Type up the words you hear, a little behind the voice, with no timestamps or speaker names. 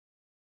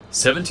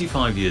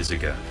75 years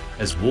ago,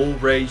 as war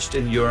raged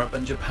in Europe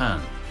and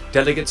Japan,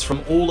 delegates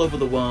from all over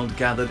the world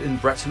gathered in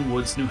Bretton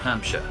Woods, New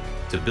Hampshire,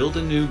 to build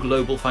a new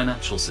global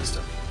financial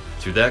system.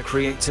 Through their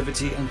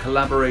creativity and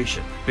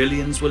collaboration,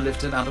 billions were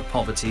lifted out of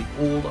poverty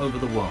all over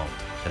the world,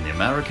 and the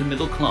American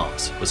middle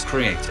class was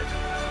created.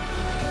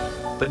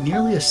 But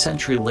nearly a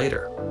century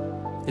later,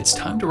 it's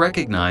time to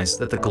recognize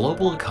that the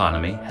global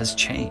economy has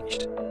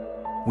changed.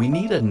 We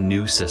need a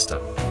new system,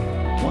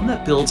 one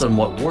that builds on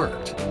what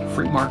worked,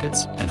 free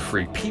markets and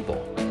free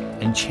people,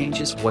 and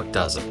changes what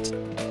doesn't.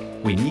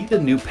 We need a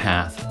new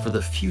path for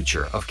the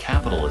future of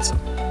capitalism,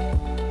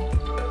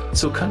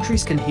 so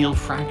countries can heal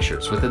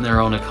fractures within their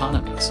own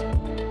economies.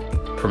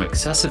 From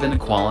excessive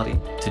inequality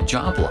to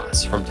job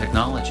loss from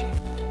technology,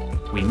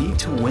 we need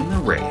to win the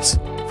race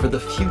for the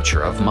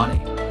future of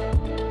money.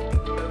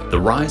 The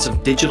rise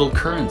of digital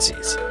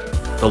currencies,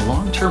 the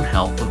long-term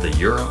health of the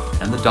euro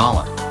and the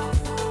dollar.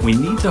 We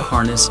need to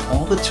harness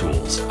all the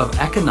tools of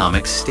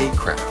economic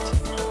statecraft,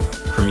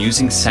 from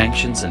using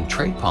sanctions and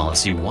trade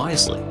policy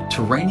wisely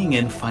to reining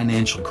in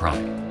financial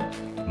crime.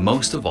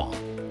 Most of all,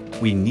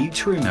 we need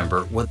to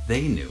remember what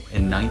they knew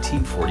in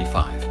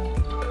 1945.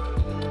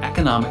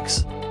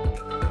 Economics,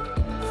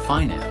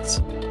 finance,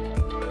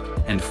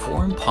 and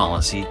foreign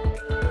policy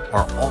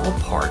are all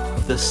part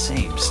of the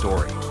same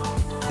story.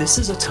 This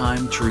is a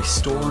time to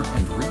restore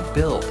and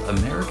rebuild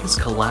America's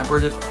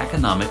collaborative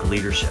economic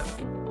leadership.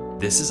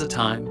 This is a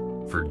time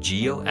for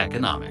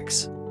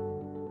GeoEconomics.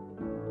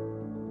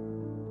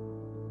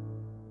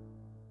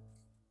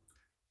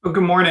 Well,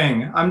 good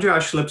morning. I'm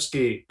Josh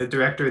Lipsky, the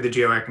director of the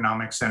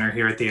GeoEconomics Center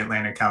here at the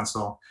Atlantic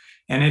Council.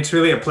 And it's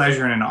really a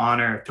pleasure and an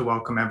honor to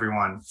welcome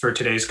everyone for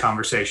today's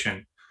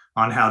conversation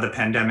on how the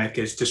pandemic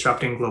is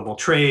disrupting global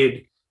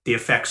trade, the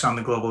effects on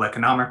the global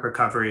economic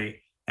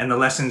recovery, and the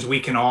lessons we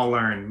can all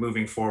learn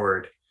moving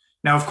forward.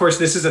 Now, of course,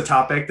 this is a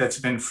topic that's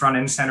been front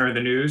and center of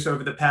the news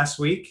over the past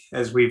week,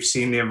 as we've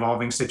seen the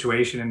evolving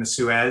situation in the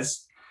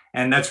Suez.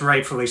 And that's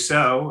rightfully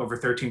so. Over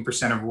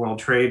 13% of world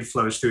trade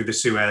flows through the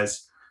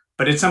Suez.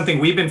 But it's something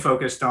we've been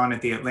focused on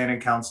at the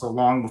Atlantic Council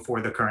long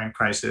before the current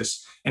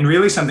crisis, and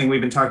really something we've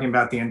been talking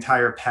about the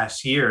entire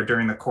past year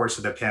during the course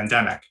of the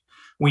pandemic.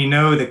 We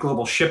know that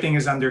global shipping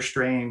is under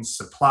strain,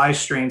 supply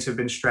strains have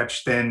been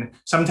stretched thin,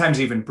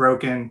 sometimes even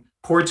broken,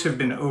 ports have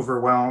been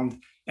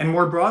overwhelmed, and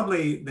more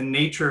broadly, the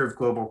nature of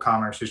global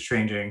commerce is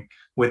changing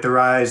with the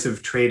rise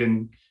of trade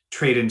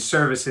in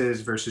services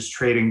versus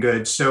trade in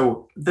goods.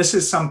 So this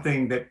is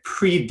something that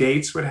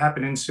predates what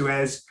happened in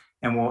Suez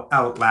and will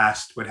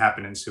outlast what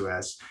happened in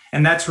Suez.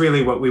 And that's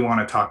really what we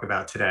want to talk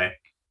about today.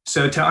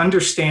 So to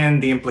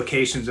understand the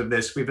implications of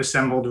this, we've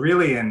assembled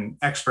really an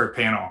expert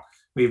panel.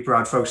 We've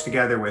brought folks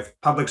together with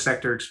public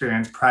sector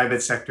experience,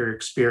 private sector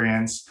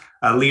experience,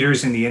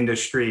 leaders in the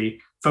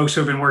industry, folks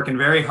who have been working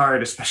very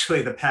hard,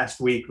 especially the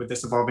past week with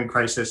this evolving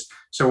crisis.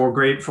 So we're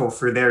grateful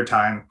for their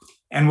time.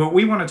 And what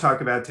we want to talk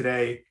about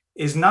today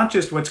is not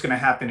just what's going to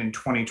happen in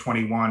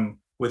 2021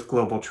 with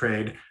global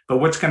trade, but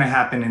what's going to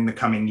happen in the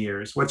coming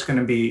years? What's going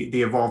to be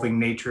the evolving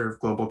nature of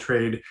global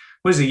trade?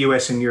 What is the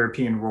US and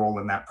European role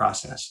in that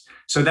process?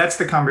 So that's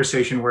the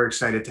conversation we're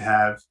excited to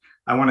have.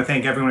 I want to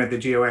thank everyone at the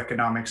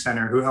GeoEconomics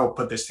Center who helped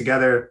put this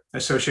together,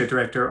 Associate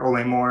Director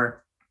Ole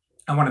Moore.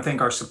 I want to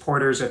thank our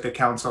supporters at the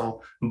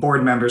Council,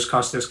 board members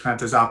Kostas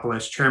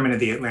Krantazopoulos, Chairman of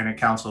the Atlantic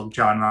Council,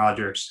 John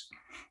Rogers.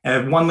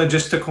 One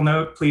logistical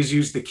note, please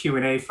use the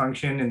Q&A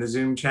function in the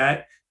Zoom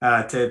chat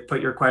to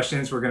put your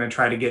questions. We're going to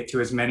try to get to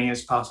as many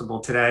as possible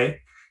today.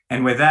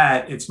 And with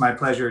that, it's my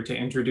pleasure to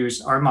introduce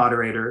our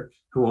moderator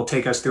who will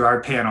take us through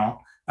our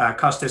panel,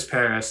 Kostas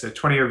Paris, a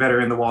 20-year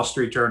veteran in the Wall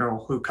Street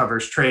Journal who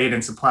covers trade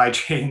and supply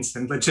chains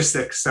and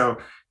logistics. So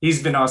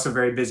he's been also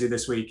very busy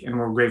this week and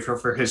we're grateful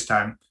for his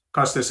time.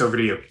 Kostas, over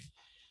to you.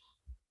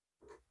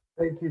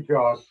 Thank you,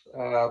 Josh.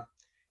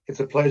 It's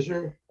a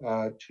pleasure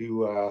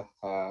to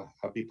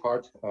be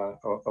part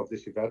of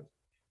this event.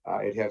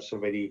 It has so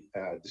many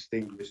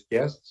distinguished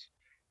guests.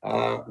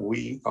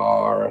 We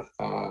are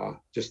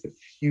just a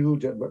few,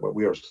 but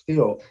we are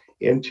still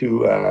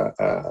into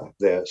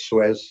the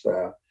Suez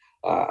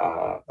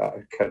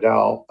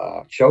Canal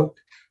choke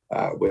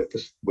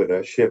with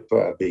a ship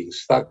being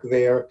stuck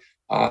there.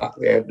 I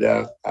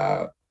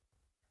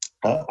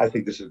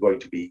think this is going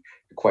to be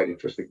a quite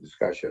interesting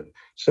discussion.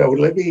 So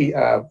let me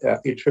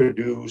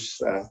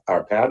introduce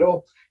our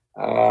panel.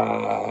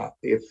 Let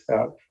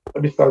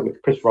me start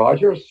with Chris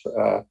Rogers.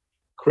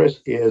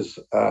 Chris is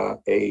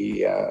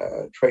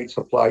a trade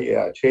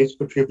supply chains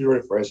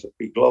contributor for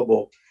S&P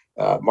Global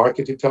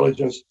Market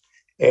Intelligence,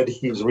 and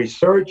his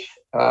research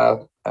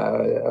covers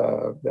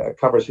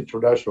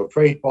international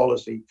trade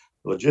policy,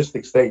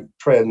 logistics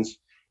trends,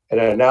 and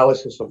an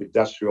analysis of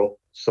industrial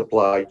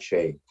supply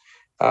chain.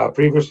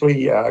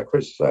 Previously,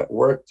 Chris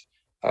worked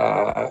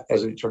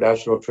as an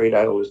international trade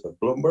analyst at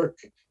Bloomberg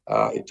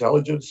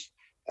Intelligence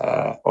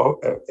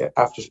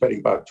after spending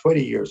about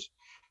 20 years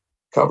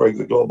covering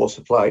the global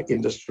supply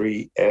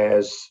industry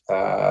as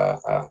a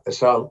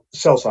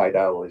sell-side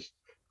analyst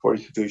for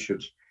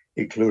institutions,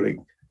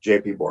 including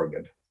JP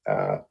Morgan.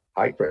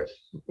 Hi, Chris.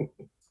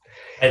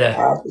 Hey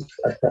there.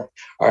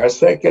 Our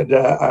second,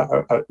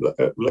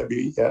 let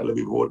me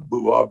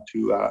move on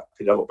to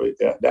Penelope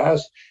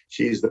Das.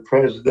 She's the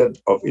president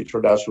of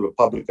International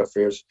Public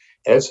Affairs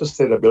and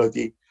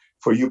Sustainability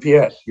for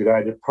UPS,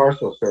 United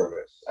Parcel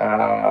Service,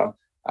 and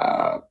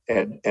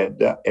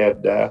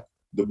the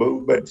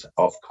movement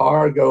of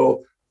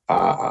cargo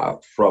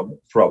from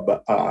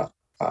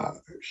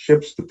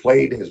ships to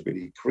plane has been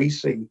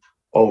increasing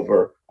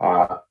over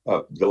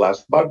the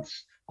last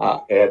months,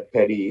 and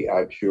Penny,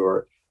 I'm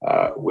sure,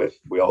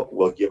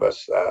 will give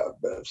us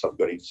some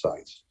good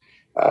insights.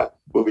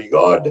 Moving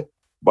on,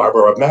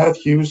 Barbara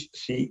Matthews,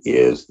 she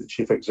is the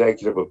chief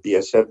executive of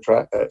BSM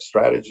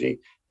Strategy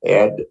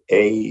and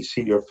a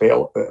senior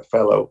fellow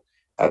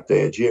at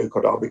the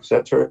GeoEconomics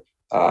Center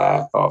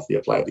of the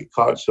Atlantic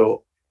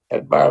Council.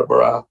 And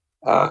Barbara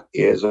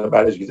is a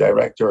managing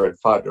director and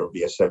founder of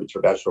BSM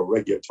International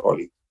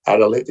Regulatory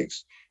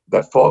Analytics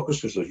that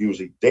focuses on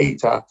using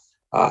data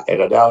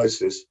and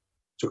analysis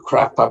to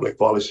craft public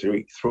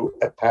policy through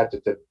a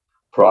patented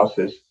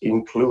process,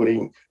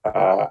 including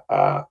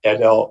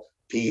NLP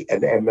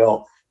and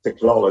ML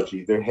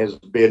technology. There has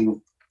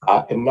been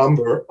a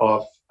number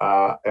of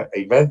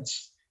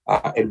events,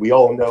 and we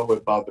all know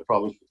about the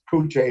problems with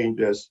crew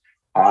changes.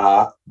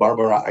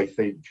 Barbara, I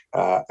think,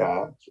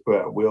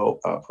 will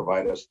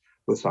provide us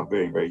with some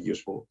very, very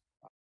useful.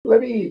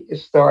 Let me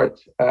start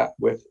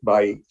with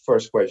my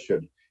first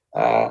question,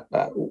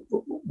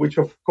 which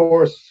of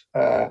course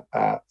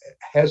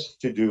has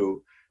to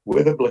do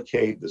with the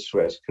blockade of the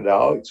Suez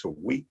Canal. It's a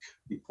week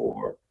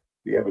before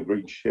the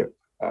Evergreen ship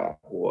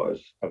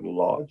was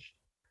unlodged.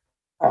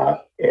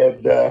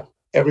 And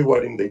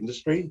everyone in the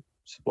industry,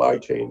 supply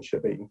chain,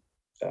 shipping,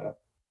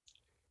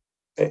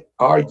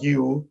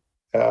 argue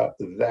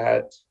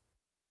that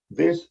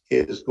this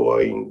is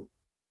going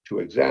to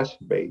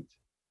exacerbate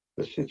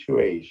the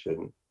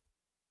situation,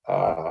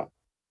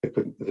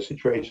 the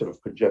situation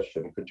of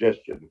congestion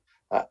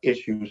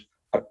issues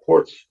at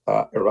ports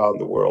around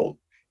the world,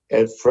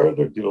 and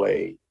further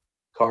delay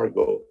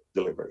cargo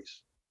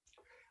deliveries.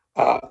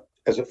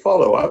 As a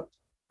follow-up,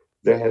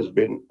 there has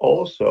been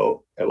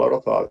also a lot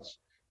of thoughts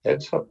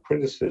and some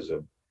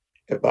criticism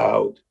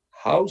about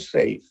how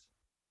safe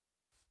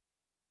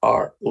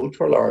are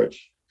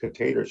ultra-large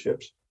container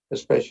ships,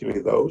 especially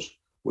those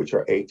which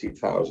are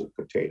 18,000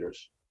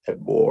 containers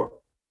and more,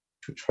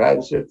 to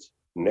transit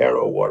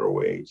narrow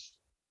waterways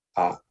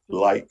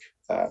like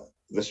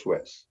the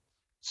Suez.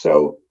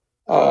 So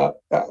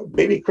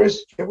maybe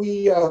Chris, can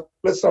we,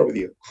 let's start with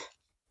you.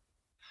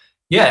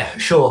 Yeah,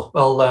 sure.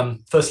 Well,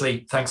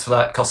 firstly, thanks for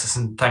that, Kostas,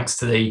 and thanks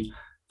to the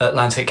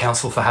Atlantic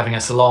Council for having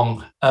us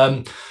along.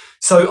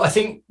 So I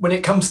think when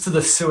it comes to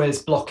the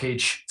Suez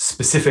blockage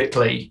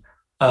specifically,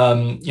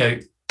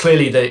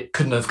 clearly they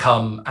couldn't have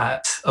come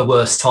at a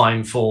worse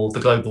time for the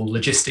global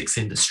logistics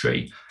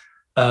industry.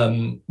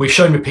 We've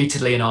shown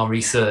repeatedly in our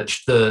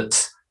research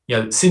that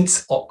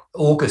since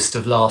August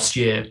of last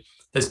year,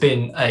 there's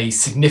been a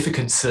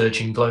significant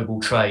surge in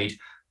global trade,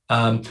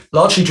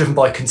 largely driven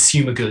by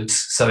consumer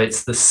goods. So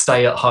it's the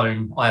stay at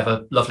home. I have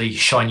a lovely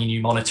shiny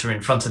new monitor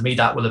in front of me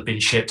that will have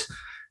been shipped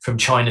from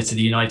China to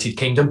the United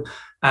Kingdom.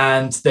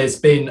 And there's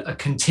been a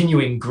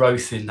continuing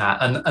growth in that.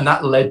 And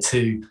that led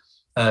to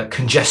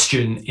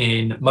congestion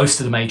in most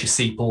of the major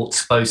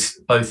seaports,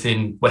 both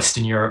in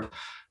Western Europe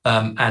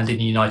and in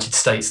the United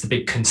States, the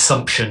big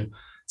consumption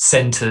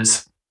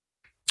centers.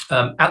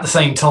 At the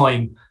same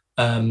time,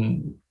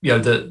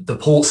 the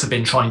ports have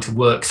been trying to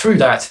work through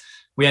that.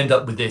 We end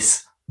up with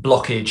this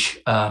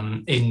blockage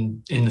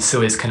in the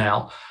Suez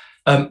Canal.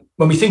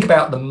 When we think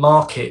about the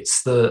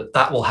markets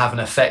that will have an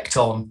effect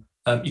on,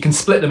 you can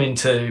split them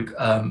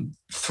into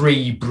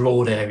three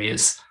broad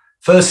areas.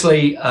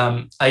 Firstly,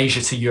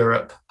 Asia to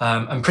Europe,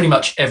 and pretty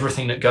much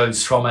everything that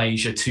goes from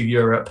Asia to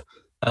Europe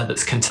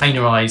that's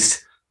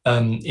containerized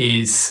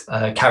is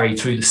carried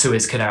through the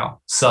Suez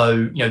Canal.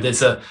 So,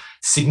 there's a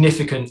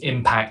significant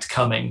impact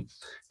coming.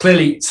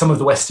 Clearly, some of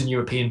the Western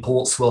European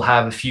ports will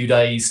have a few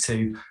days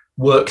to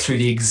work through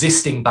the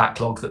existing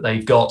backlog that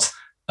they've got,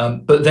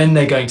 but then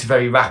they're going to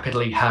very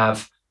rapidly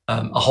have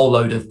a whole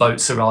load of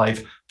boats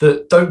arrive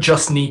that don't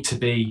just need to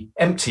be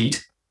emptied,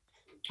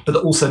 but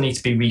that also need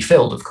to be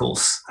refilled, of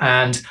course.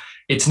 And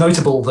it's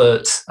notable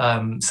that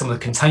some of the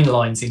container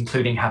lines,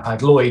 including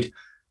Hapag-Lloyd,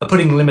 are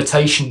putting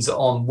limitations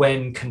on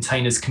when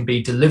containers can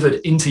be delivered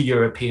into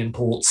European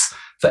ports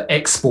for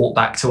export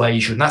back to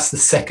Asia. And that's the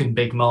second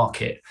big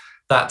market.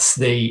 That's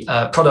the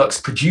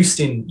products produced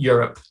in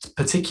Europe,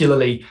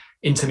 particularly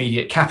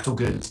intermediate capital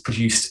goods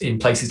produced in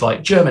places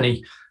like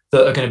Germany,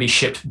 that are going to be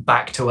shipped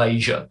back to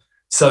Asia.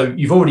 So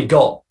you've already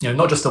got,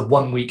 not just a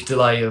 1 week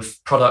delay of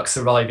products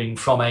arriving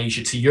from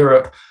Asia to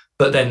Europe,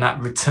 but then that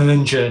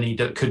return journey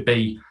that could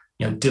be,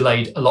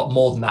 delayed a lot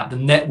more than that. The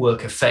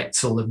network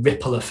effects or the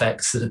ripple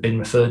effects that have been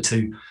referred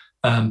to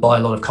by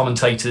a lot of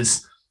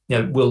commentators,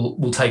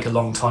 will take a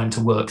long time to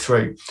work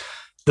through.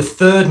 The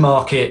third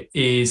market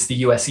is the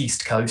US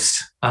East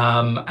Coast,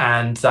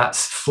 and that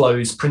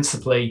flows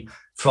principally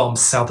from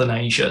Southern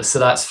Asia. So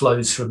that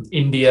flows from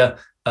India,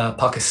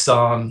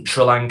 Pakistan,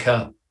 Sri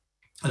Lanka,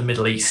 and the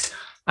Middle East.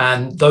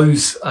 And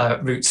those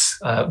routes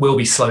will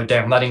be slowed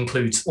down. That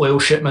includes oil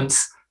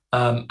shipments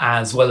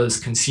as well as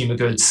consumer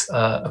goods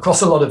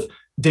across a lot of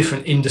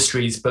different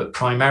industries, but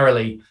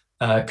primarily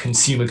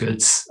consumer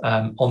goods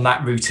on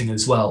that routing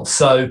as well.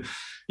 So,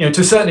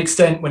 to a certain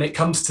extent, when it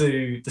comes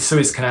to the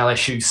Suez Canal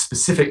issue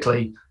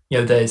specifically,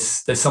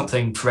 there's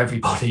something for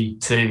everybody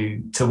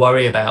to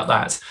worry about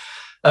that.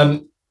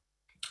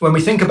 When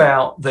we think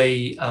about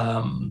the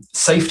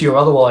safety or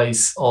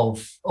otherwise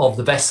of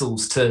the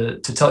vessels, to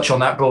touch on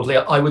that broadly,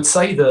 I would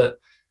say that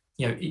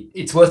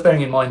it's worth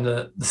bearing in mind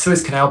that the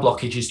Suez Canal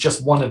blockage is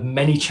just one of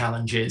many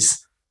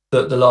challenges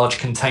that the large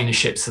container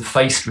ships have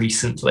faced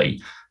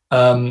recently.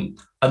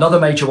 Another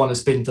major one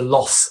has been the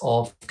loss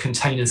of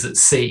containers at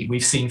sea.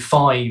 We've seen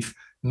 5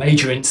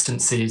 major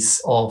instances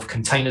of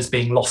containers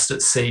being lost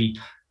at sea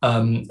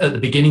at the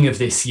beginning of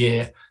this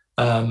year.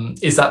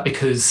 Is that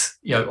because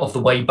of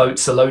the way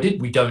boats are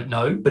loaded? We don't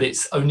know, but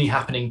it's only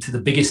happening to the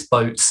biggest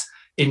boats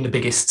in the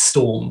biggest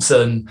storms.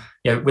 And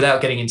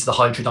without getting into the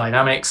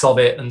hydrodynamics of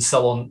it and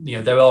so on,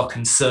 there are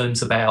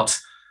concerns about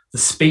the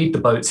speed the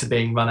boats are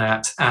being run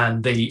at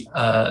and the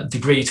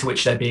degree to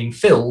which they're being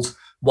filled,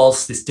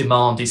 whilst this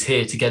demand is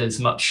here to get as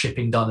much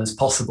shipping done as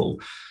possible.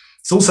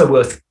 It's also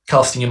worth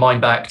casting your mind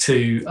back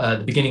to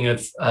the beginning of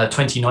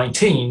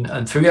 2019,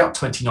 and throughout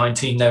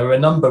 2019, there were a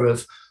number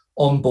of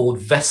onboard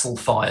vessel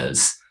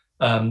fires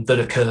that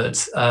occurred,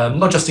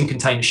 not just in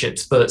container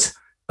ships, but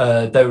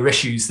there were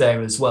issues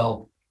there as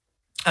well.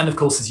 And of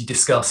course, as you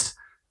discussed,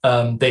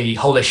 the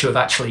whole issue of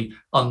actually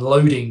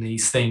unloading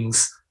these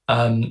things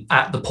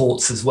at the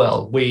ports as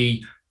well.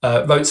 We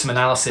wrote some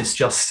analysis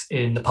just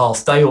in the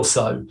past day or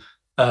so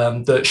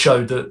that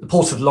showed that the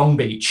port of Long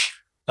Beach,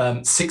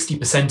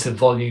 60% of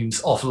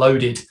volumes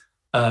offloaded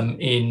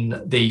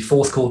in the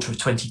fourth quarter of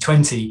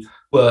 2020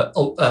 were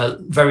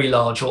very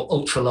large or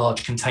ultra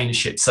large container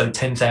ships, so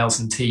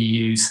 10,000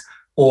 TEUs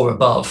or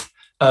above.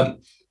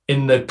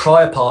 In the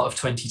prior part of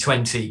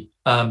 2020,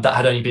 that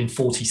had only been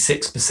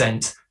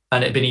 46%,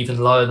 and it had been even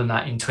lower than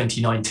that in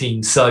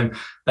 2019. So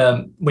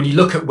when you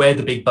look at where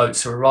the big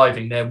boats are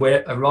arriving, they're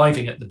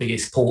arriving at the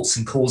biggest ports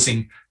and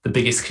causing the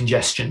biggest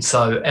congestion.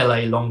 So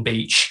LA, Long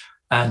Beach,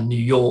 and New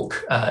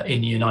York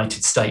in the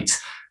United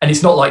States. And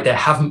it's not like there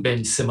haven't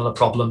been similar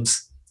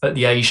problems at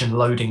the Asian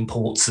loading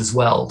ports as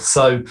well.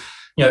 So,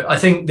 I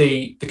think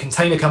the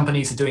container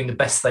companies are doing the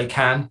best they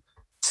can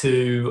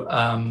to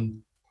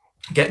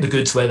get the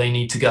goods where they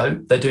need to go.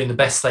 They're doing the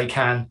best they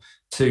can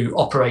to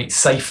operate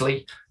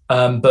safely.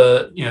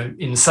 But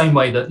in the same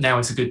way that now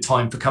is a good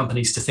time for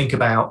companies to think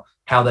about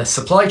how their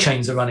supply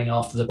chains are running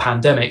after the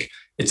pandemic,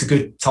 it's a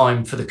good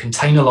time for the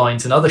container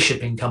lines and other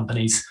shipping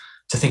companies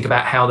to think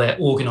about how they're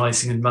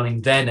organizing and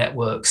running their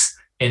networks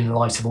in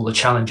light of all the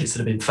challenges that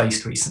have been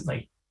faced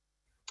recently.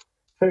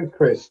 Thanks,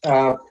 Chris.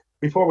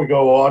 Before we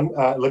go on,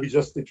 let me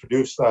just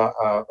introduce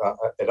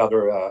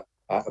another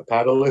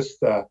panelist.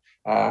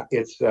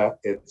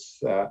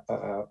 It's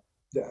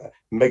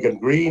Megan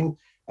Green,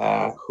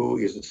 who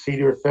is a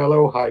senior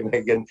fellow. Hi,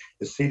 Megan,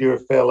 a senior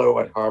fellow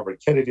at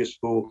Harvard Kennedy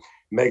School.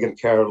 Megan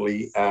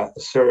currently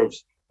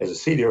serves as a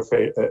senior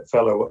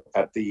fellow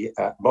at the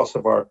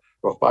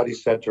Mossavar-Rohbati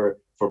Center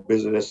for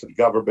Business and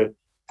Government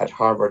at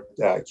Harvard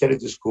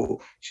Kennedy School.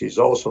 She's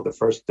also the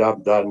first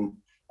Dun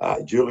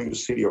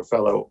Julius Senior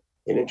Fellow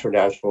in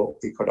International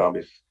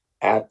Economics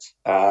at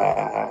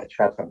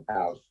Chatham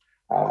House.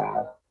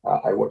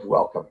 I want to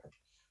welcome her.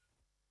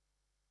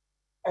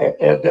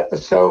 And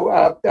so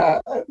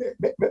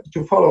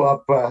to follow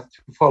up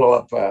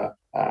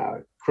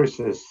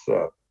Chris's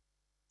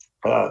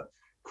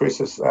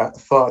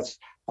thoughts,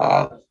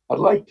 I'd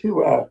like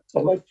to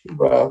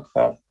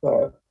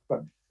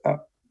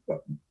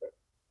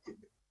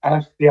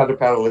ask the other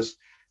panelists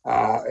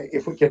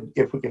if we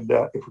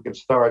can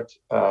start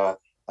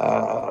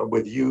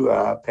with you,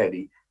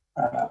 Penny,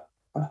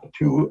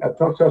 to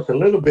talk to us a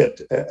little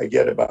bit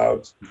again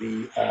about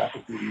the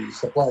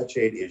supply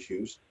chain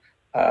issues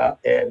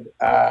and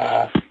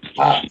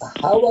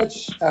how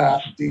much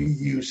do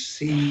you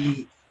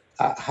see?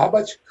 How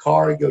much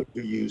cargo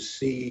do you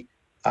see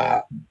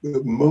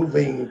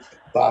moving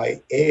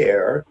by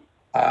air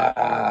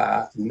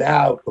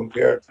now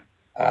compared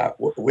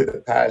with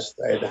the past,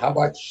 and how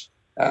much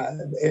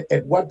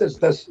and what does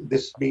this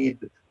mean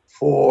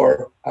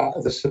for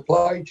the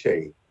supply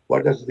chain?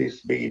 What does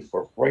this mean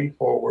for freight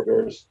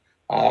forwarders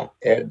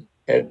and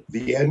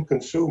the end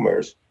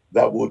consumers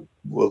that will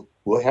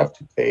have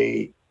to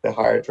pay the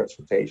higher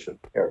transportation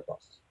air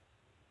costs?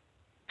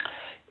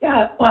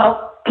 Yeah,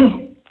 well,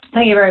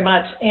 thank you very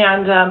much.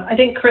 And I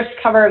think Chris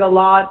covered a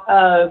lot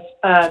of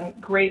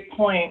great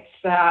points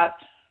that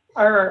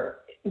are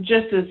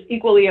just as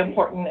equally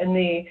important in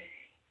the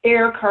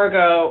air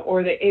cargo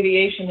or the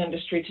aviation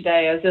industry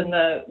today as in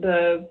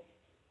the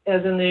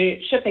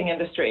shipping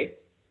industry.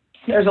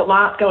 There's a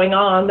lot going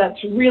on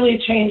that's really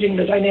changing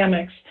the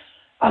dynamics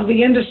of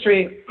the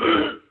industry,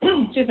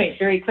 excuse me,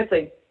 very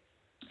quickly.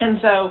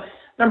 And so,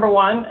 number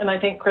one, and I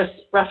think Chris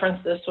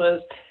referenced this,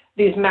 was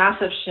these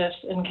massive shifts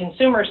in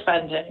consumer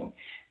spending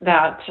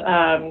that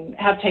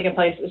have taken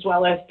place, as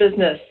well as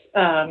business.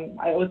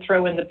 I would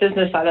throw in the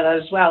business side of that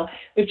as well.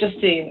 We've just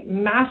seen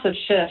massive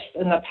shifts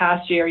in the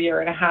past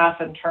year and a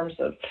half in terms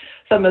of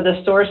some of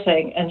the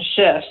sourcing and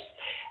shifts.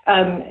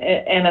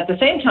 And at the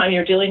same time,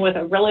 you're dealing with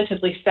a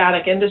relatively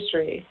static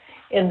industry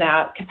in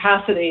that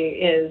capacity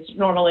is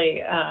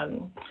normally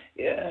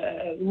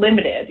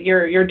limited.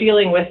 You're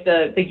dealing with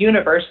the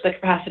universe, the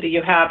capacity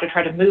you have to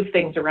try to move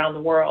things around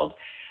the world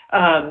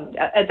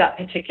at that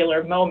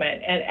particular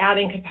moment, and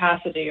adding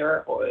capacity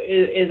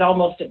is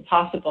almost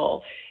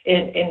impossible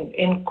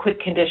in quick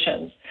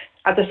conditions.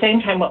 At the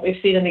same time, what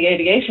we've seen in the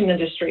aviation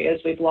industry is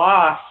we've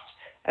lost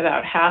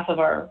about half of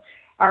our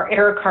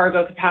air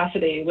cargo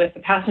capacity with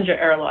the passenger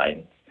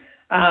airlines.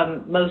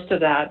 Most of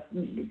that,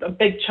 a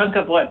big chunk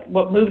of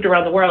what moved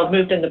around the world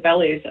moved in the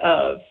bellies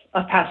of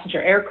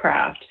passenger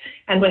aircraft.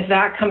 And with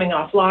that coming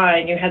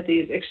offline, you had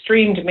these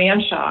extreme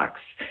demand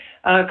shocks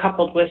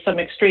coupled with some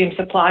extreme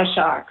supply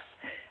shocks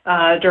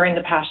during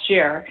the past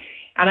year.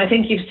 And I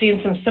think you've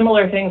seen some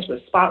similar things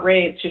with spot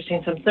rates. You've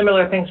seen some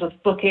similar things with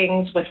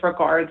bookings with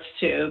regards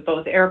to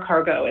both air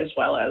cargo as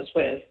well as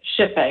with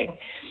shipping.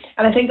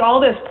 And I think all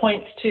this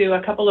points to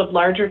a couple of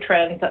larger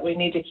trends that we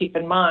need to keep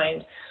in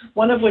mind,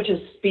 one of which is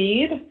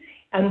speed.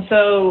 And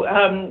so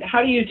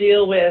how do you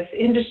deal with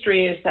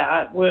industries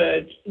that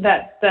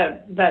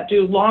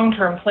do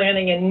long-term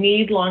planning and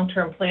need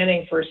long-term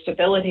planning for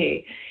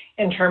stability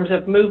in terms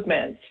of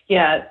movements,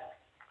 yet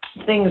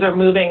things are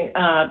moving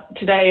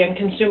today, and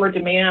consumer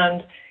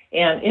demand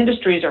and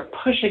industries are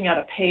pushing at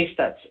a pace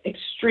that's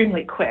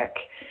extremely quick.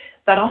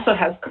 That also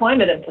has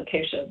climate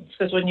implications,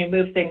 because when you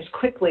move things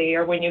quickly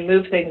or when you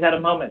move things at a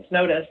moment's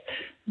notice,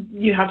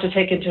 you have to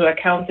take into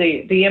account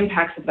the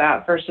impacts of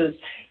that versus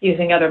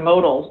using other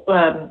modals,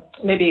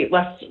 maybe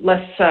less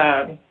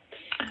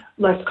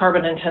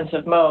carbon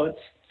intensive modes.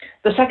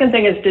 The second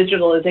thing is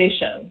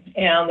digitalization,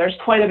 and there's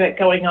quite a bit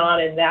going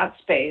on in that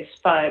space.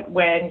 But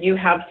when you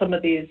have some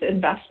of these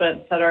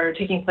investments that are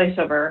taking place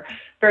over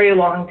very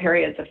long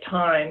periods of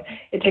time,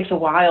 it takes a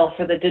while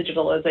for the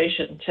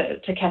digitalization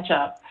to catch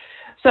up.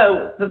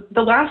 So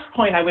the last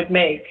point I would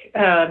make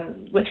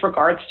with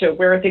regards to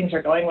where things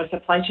are going with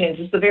supply chains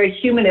is the very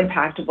human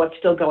impact of what's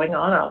still going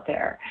on out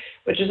there,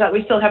 which is that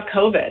we still have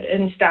COVID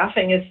and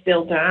staffing is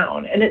still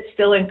down, and it's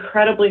still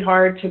incredibly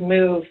hard to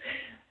move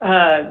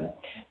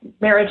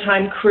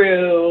maritime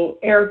crew,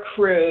 air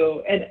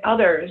crew, and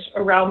others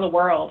around the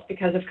world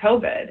because of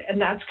COVID. And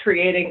that's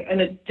creating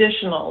an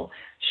additional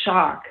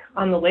shock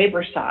on the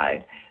labor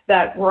side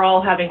that we're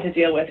all having to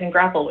deal with and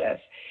grapple with.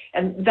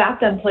 And that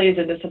then plays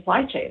into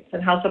supply chains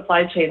and how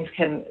supply chains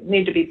can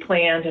need to be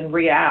planned and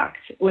react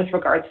with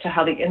regards to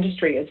how the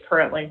industry is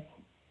currently,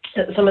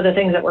 some of the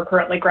things that we're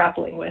currently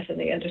grappling with in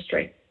the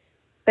industry.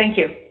 Thank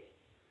you.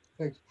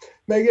 Thanks.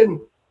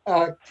 Megan,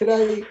 can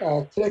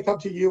I come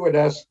to you and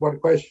ask one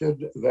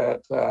question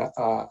that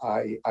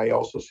I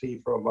also see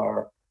from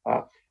our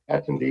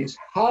attendees?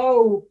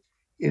 How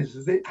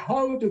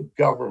do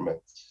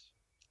governments,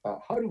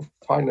 how do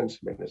finance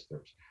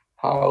ministers,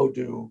 how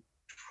do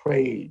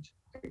trade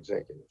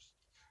executives,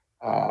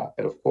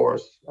 and of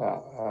course,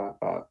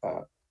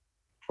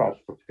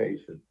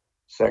 transportation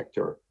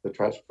sector, the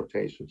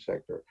transportation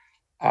sector,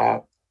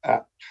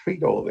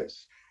 treat all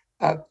this?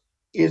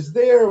 Is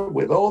there,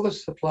 with all the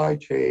supply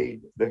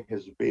chain, there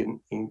has been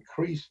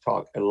increased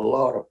talk, a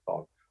lot of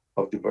talk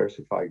of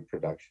diversifying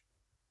production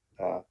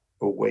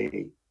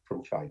away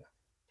from China.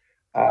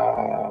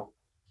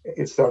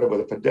 It started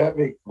with a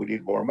pandemic. We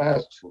need more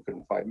masks. We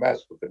couldn't find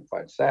masks. We couldn't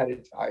find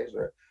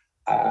sanitizer.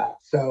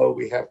 So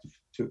we have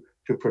to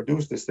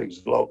produce these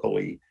things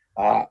locally,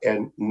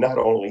 and not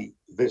only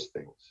these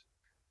things.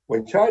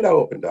 When China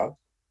opened up,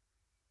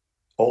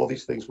 all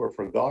these things were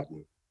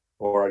forgotten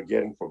or are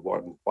getting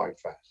forgotten quite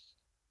fast.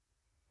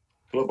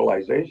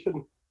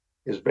 Globalization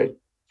is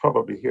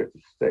probably here to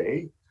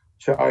stay.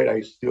 China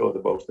is still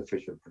the most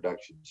efficient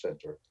production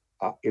center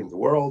in the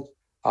world,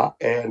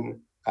 and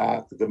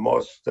the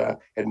most,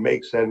 and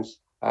makes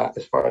sense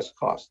as far as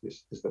cost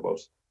is the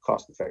most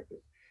cost effective.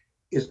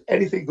 Is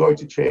anything going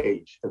to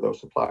change in those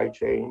supply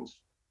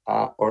chains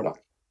or not?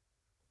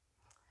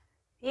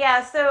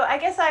 Yeah, so I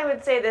guess I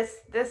would say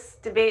this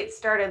debate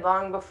started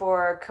long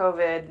before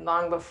COVID,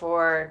 long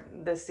before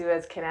the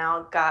Suez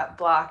Canal got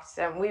blocked.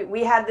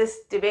 We had this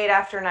debate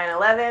after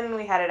 9/11.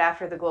 We had it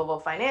after the global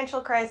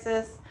financial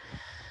crisis.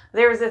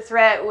 There was a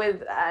threat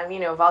with,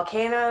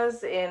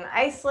 volcanoes in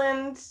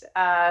Iceland,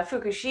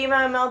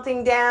 Fukushima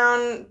melting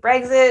down,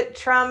 Brexit,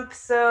 Trump.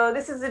 So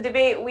this is a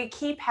debate we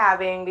keep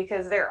having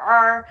because there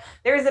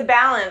is a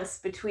balance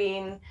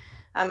between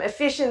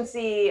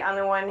efficiency on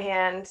the one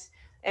hand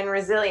and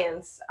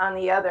resilience on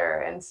the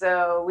other. And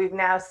so we've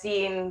now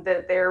seen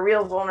that there are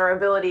real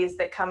vulnerabilities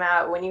that come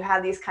out when you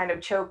have these kind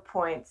of choke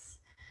points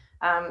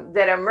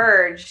that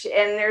emerge.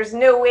 And there's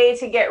no way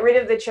to get rid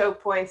of the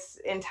choke points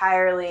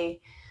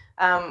entirely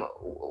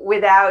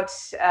without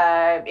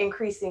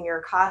increasing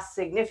your costs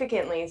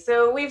significantly.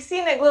 So we've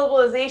seen that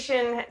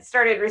globalization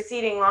started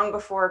receding long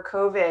before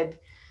COVID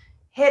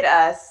hit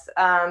us,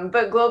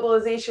 but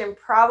globalization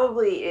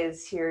probably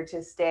is here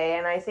to stay.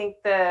 And I think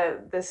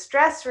the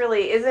stress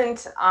really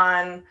isn't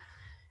on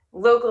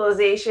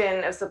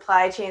localization of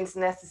supply chains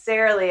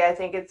necessarily. I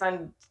think it's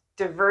on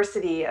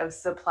diversity of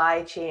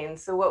supply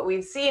chains. So what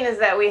we've seen is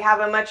that we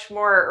had a much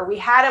more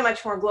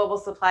global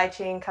supply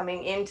chain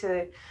coming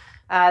into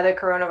the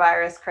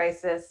coronavirus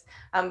crisis,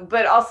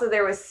 but also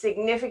there was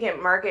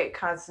significant market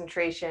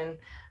concentration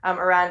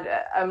around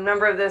a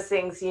number of those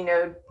things.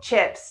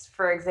 Chips,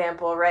 for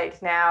example, right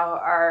now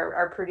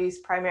are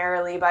produced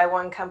primarily by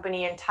one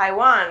company in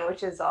Taiwan,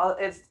 which is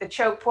a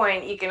choke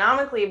point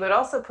economically, but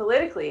also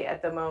politically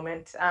at the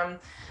moment.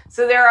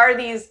 So there are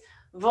these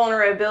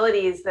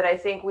vulnerabilities that I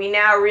think we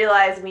now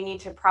realize we need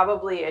to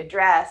probably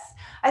address.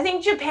 I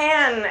think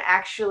Japan,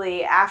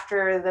 actually,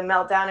 after the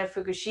meltdown of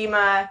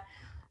Fukushima,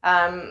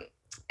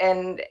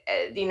 and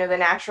the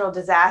natural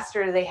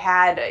disaster they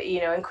had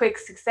in quick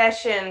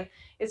succession,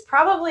 is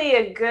probably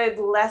a good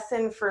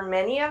lesson for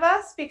many of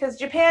us, because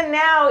Japan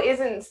now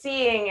isn't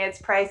seeing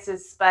its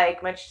prices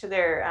spike, much to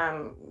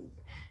their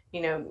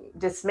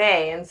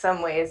dismay in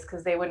some ways,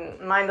 because they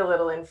wouldn't mind a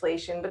little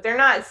inflation, but they're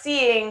not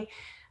seeing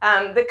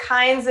the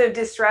kinds of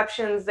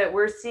disruptions that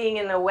we're seeing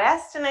in the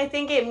West. And I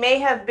think it may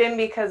have been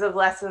because of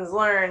lessons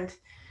learned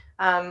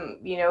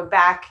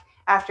back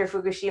after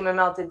Fukushima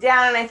melted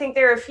down. And I think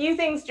there are a few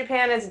things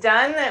Japan has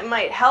done that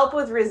might help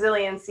with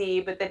resiliency,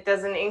 but that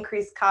doesn't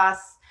increase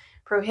costs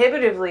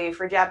prohibitively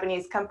for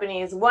Japanese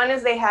companies. One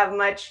is they have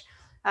much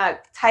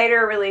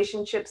tighter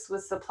relationships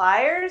with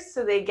suppliers,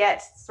 so they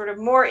get sort of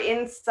more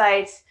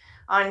insight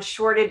on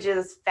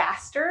shortages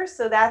faster.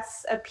 So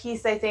that's a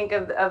piece, I think,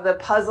 of the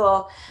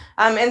puzzle.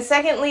 And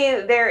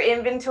secondly, their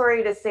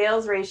inventory to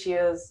sales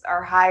ratios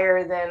are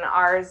higher than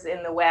ours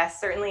in the West,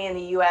 certainly in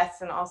the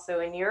US and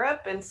also in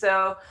Europe. And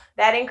so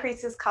that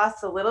increases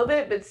costs a little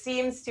bit, but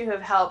seems to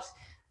have helped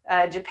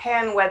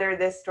Japan weather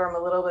this storm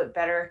a little bit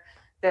better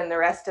than the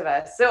rest of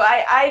us. So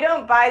I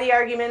don't buy the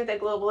argument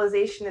that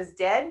globalization is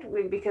dead,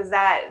 because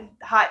that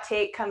hot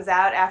take comes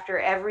out after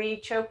every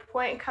choke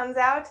point comes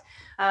out.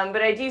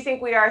 But I do think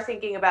we are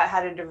thinking about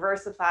how to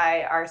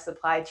diversify our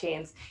supply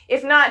chains,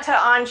 if not to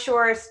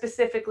onshore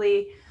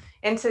specifically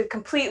and to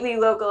completely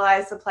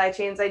localize supply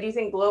chains. I do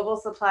think global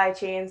supply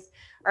chains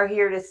are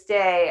here to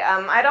stay.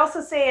 I'd also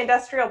say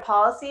industrial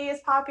policy is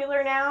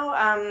popular now.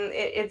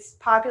 It's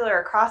popular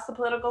across the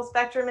political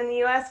spectrum in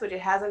the US, which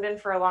it hasn't been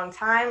for a long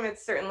time.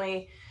 It's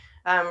certainly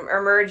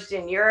emerged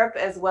in Europe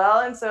as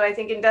well. And so I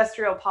think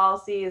industrial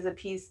policy is a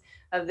piece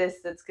of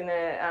this that's going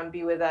to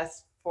be with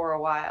us for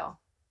a while.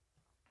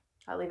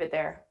 I'll leave it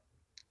there.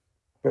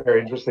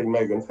 Very interesting,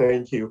 Megan.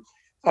 Thank you.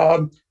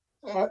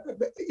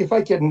 If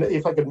I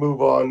could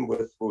move on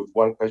with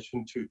one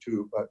question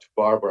to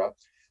Barbara.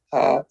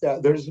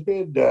 There's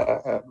been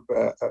a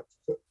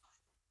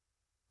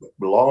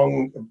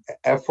long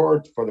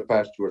effort for the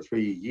past 2 or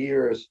 3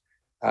 years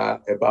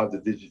about the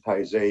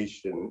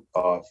digitization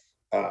of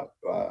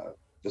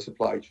the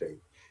supply chain.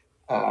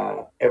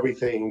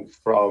 Everything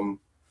from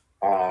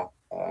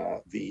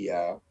the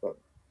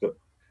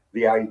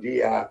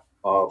idea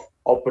of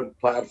open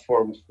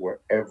platforms where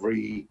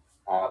every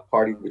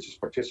party which is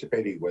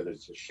participating, whether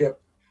it's a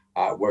ship,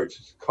 where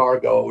it's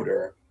cargoed,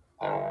 or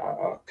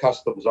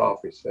customs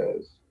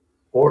offices,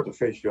 port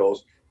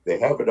officials, they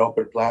have an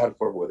open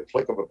platform with a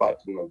click of a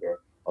button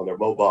on their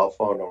mobile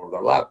phone or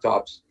their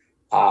laptops,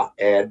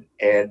 and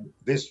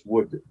this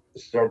would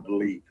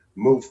certainly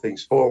move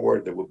things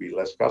forward. There would be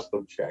less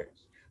custom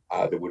checks.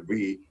 There would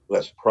be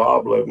less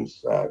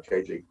problems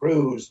changing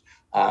crews.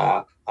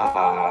 The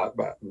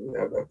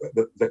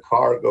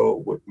cargo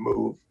would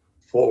move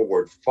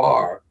forward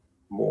far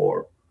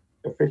more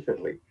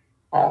efficiently.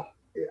 I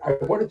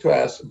wanted to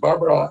ask,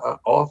 Barbara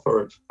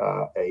authored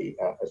a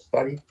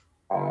study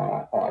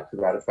to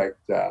that effect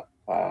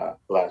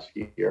last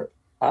year.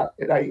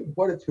 And I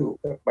wanted to,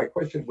 my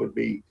question would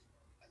be,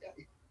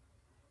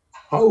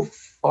 how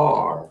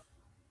far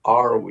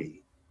are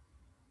we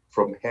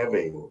from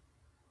having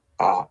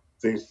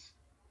this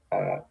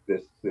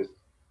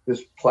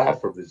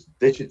platform, this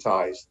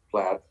digitized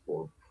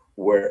platform,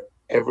 where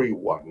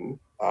everyone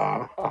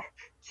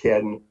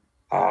can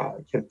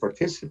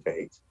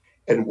participate,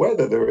 and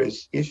whether there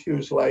is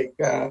issues like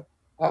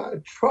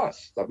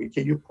trust? I mean,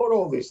 can you put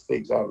all these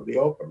things out in the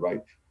open,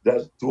 right?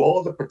 Do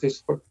all the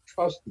participants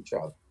trust each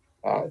other?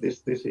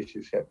 These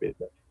issues have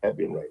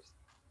been raised.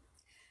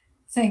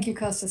 Thank you,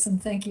 Kostas,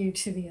 and thank you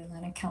to the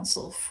Atlantic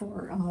Council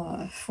for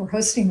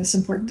hosting this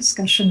important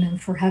discussion and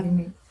for having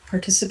me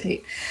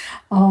participate.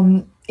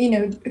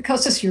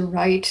 Kostas, you're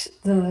right.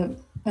 The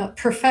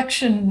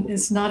perfection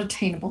is not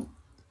attainable,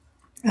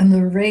 and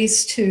the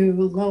race to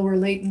lower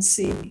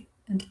latency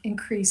and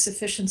increase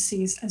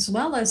efficiencies as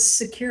well as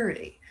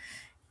security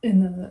in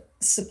the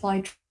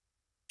supply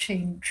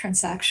chain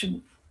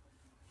transaction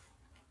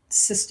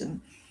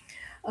system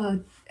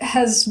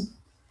has,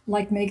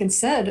 like Megan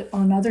said,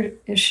 on other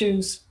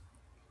issues,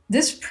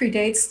 this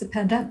predates the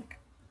pandemic.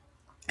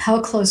 How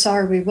close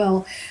are we?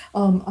 Well,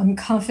 I'm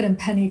confident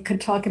Penny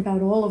could talk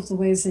about all of the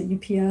ways that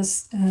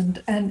UPS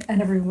and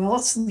everyone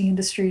else in the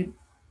industry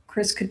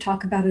Chris could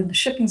talk about in the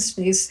shipping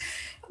space,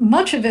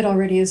 much of it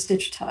already is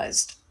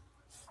digitized.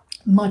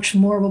 Much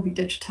more will be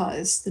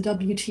digitized. The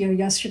WTO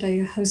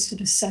yesterday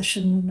hosted a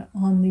session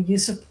on the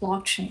use of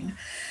blockchain,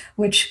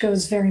 which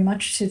goes very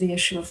much to the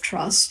issue of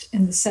trust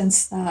in the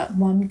sense that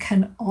one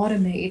can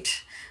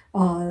automate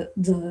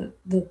the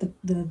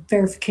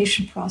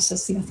verification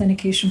process, the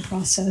authentication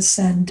process,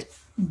 and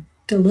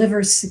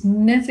deliver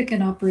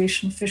significant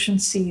operational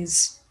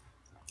efficiencies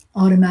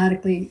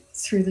automatically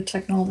through the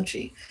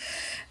technology.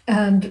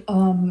 And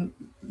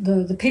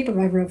the paper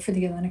I wrote for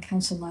the Atlantic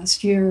Council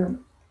last year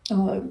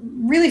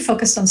really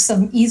focused on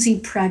some easy,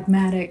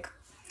 pragmatic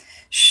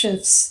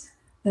shifts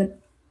that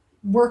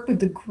work with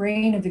the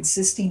grain of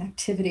existing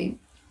activity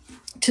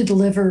to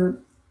deliver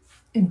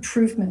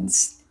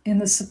improvements in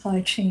the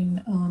supply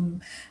chain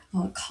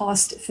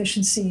cost,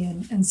 efficiency,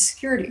 and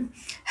security.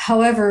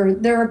 However,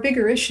 there are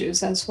bigger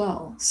issues as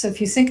well. So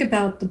if you think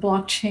about the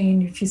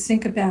blockchain, if you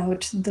think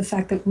about the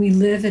fact that we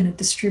live in a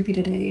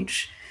distributed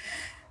age,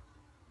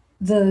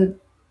 the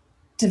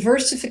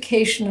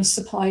diversification of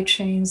supply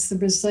chains, the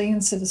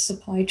resilience of a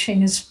supply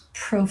chain is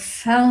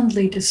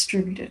profoundly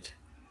distributed.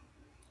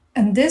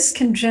 And this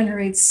can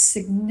generate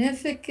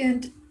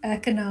significant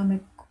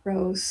economic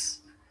growth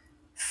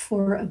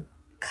for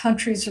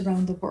countries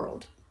around the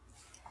world,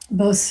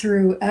 both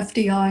through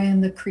FDI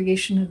and the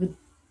creation of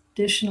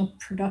additional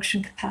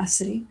production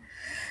capacity,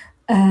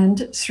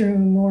 and through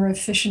more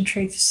efficient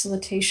trade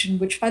facilitation,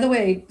 which, by the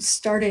way,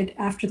 started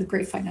after the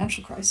Great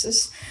Financial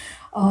Crisis,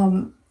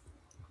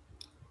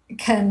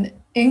 can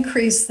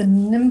increase the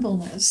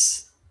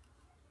nimbleness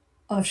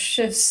of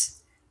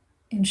shifts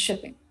in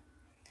shipping.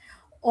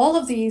 All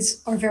of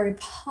these are very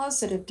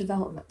positive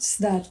developments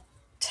that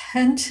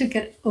tend to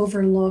get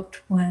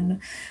overlooked when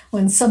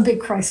some big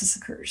crisis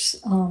occurs.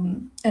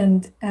 And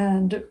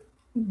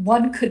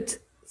one could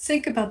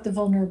think about the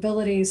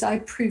vulnerabilities. I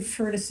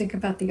prefer to think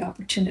about the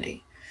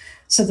opportunity.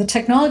 So the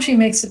technology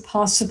makes it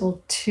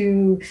possible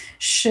to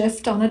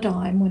shift on a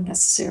dime when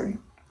necessary.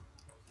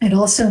 It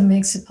also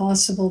makes it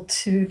possible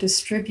to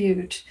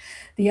distribute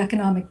the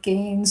economic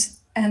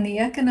gains and the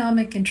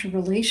economic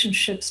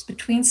interrelationships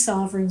between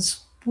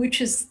sovereigns,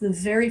 which is the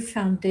very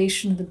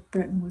foundation of the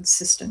Bretton Woods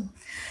system.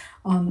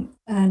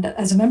 And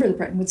as a member of the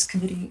Bretton Woods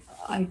Committee,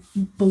 I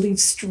believe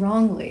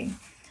strongly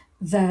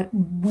that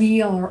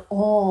we are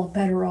all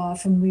better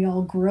off and we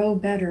all grow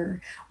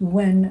better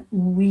when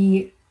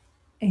we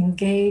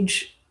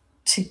engage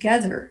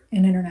together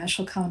in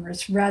international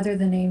commerce rather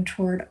than aim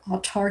toward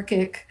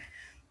autarkic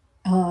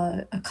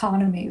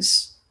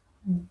economies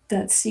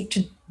that seek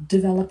to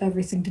develop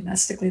everything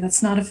domestically.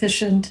 That's not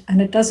efficient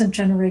and it doesn't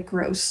generate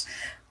growth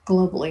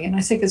globally. And I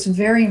think it's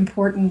very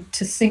important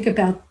to think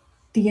about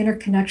the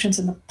interconnections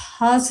and the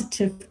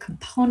positive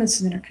components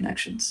of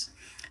interconnections.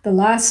 The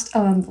last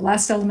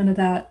element of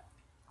that,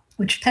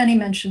 which Penny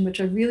mentioned, which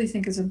I really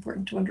think is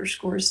important to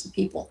underscore, is the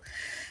people.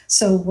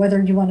 So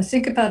whether you want to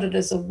think about it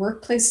as a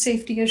workplace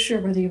safety issue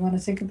or whether you want to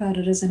think about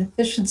it as an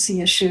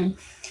efficiency issue,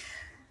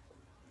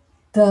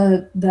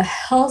 the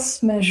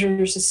health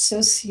measures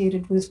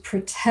associated with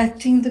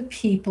protecting the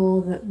people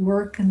that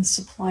work in the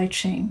supply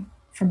chain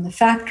from the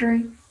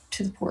factory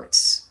to the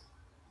ports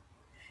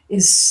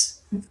is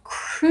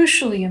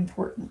crucially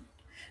important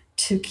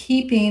to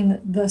keeping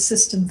the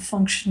system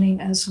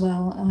functioning as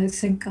well. And I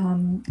think a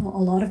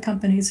lot of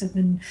companies have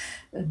been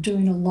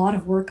doing a lot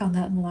of work on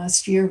that in the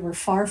last year. We're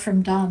far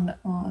from done,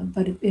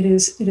 but it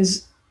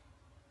is.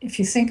 If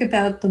you think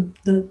about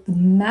the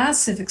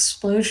massive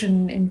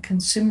explosion in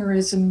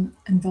consumerism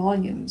and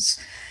volumes,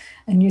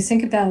 and you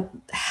think about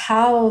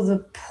how the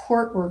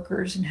port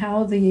workers and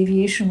how the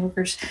aviation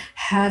workers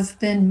have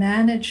been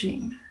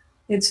managing,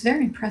 it's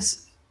very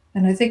impressive.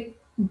 And I think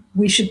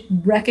we should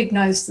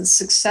recognize the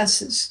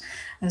successes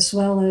as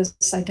well as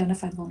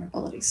identify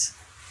vulnerabilities.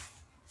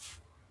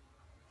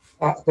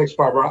 Thanks,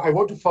 Barbara. I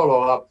want to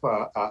follow up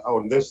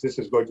on this. This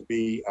is going to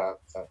be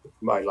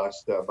my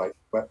last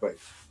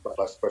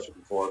question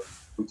before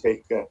we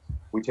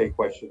take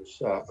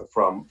questions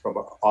from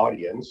our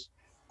audience.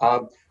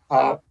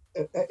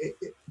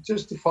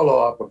 Just to follow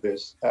up on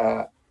this,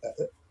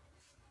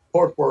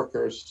 port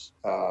workers,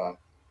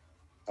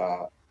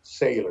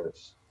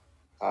 sailors,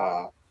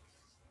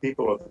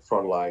 people on the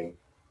front line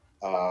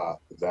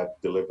that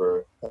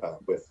deliver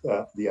with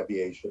the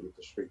aviation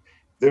industry.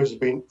 There's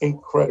been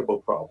incredible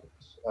problems.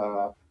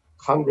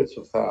 Hundreds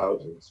of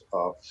thousands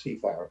of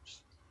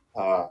seafarers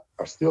are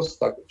still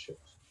stuck in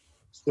ships,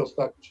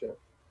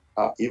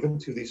 even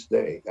to this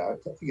day. I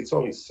think it's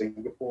only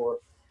Singapore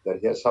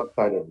that has some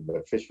kind of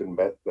efficient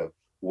method,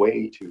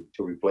 way to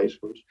replace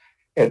crews.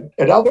 And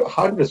other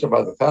hundreds of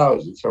other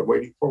thousands are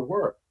waiting for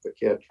work that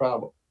can't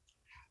travel.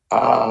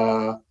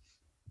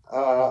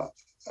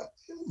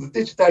 Would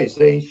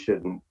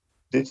digitization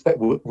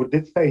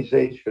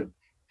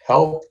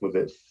help with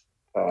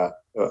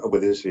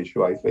this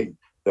issue? I think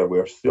that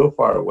we're still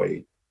far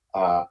away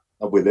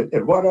with it.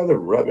 And what other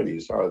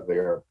remedies are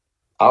there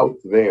out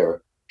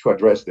there to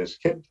address this?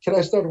 Can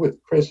I start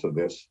with Chris on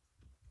this?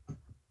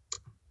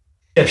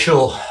 Yeah,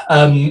 sure.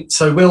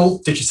 So will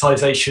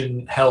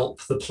digitization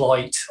help the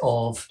plight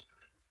of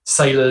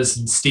sailors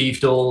and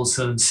stevedores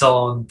and so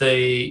on?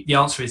 The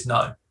answer is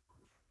no.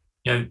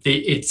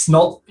 It's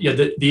not.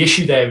 The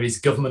issue there is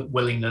government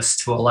willingness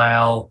to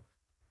allow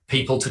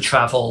people to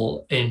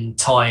travel in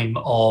time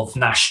of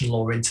national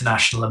or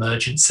international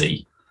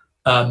emergency.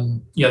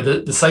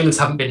 The sailors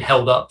haven't been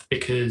held up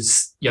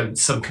because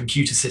some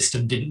computer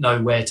system didn't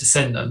know where to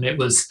send them. It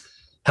was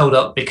held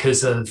up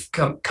because of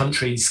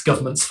countries,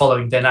 governments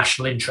following their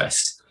national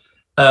interest.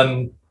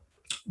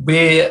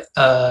 We're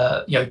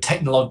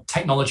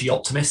technology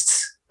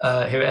optimists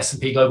here at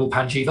S&P Global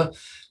Panjiva,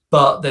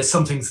 but there's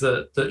some things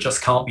that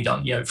just can't be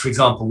done. For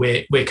example,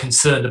 we're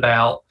concerned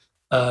about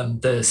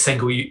the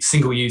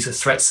single user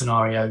threat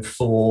scenario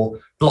for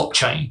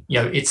blockchain.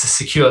 It's a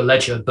secure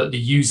ledger, but the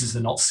users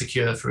are not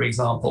secure, for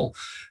example.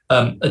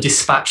 A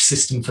dispatch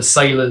system for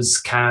sailors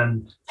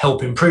can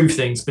help improve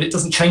things, but it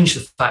doesn't change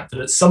the fact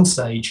that at some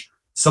stage,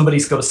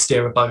 somebody's got to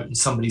steer a boat and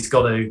somebody's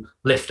got to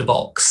lift a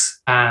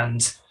box.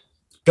 And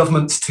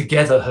governments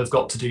together have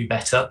got to do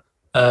better.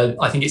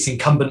 I think it's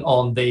incumbent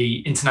on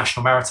the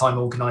International Maritime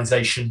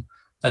Organization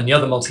and the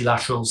other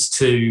multilaterals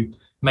to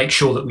make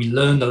sure that we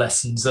learn the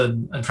lessons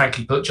and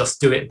frankly put, just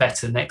do it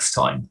better next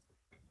time.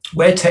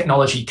 Where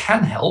technology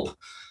can help,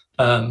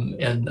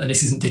 and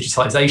this isn't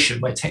digitization,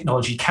 where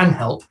technology can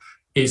help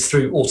is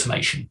through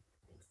automation.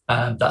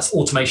 That's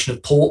automation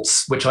of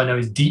ports, which I know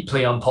is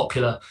deeply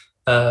unpopular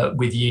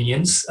with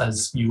unions,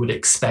 as you would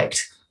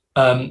expect.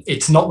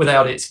 It's not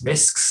without its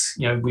risks.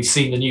 We've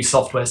seen the new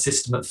software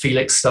system at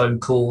Felixstowe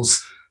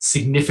cause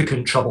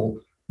significant trouble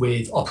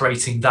with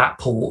operating that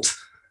port.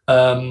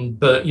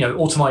 But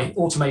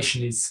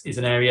automation is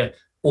an area.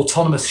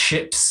 Autonomous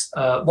ships,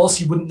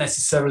 whilst you wouldn't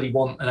necessarily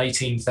want an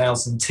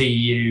 18,000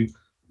 TEU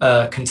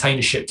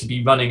container ship to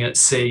be running at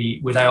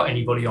sea without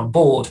anybody on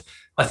board,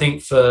 I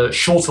think for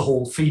shorter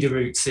haul feeder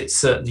routes, it's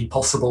certainly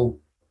possible.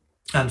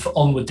 And for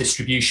onward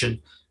distribution,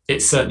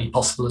 it's certainly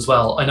possible as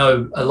well. I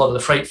know a lot of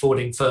the freight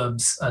forwarding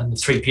firms and the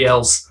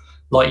 3PLs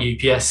like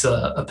UPS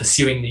are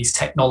pursuing these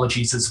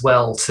technologies as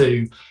well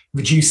to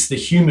reduce the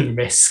human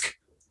risk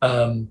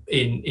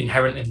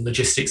inherent in the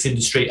logistics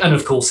industry. And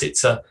of course,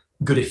 it's a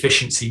good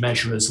efficiency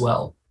measure as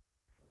well.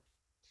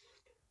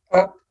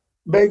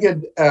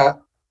 Megan,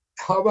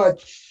 how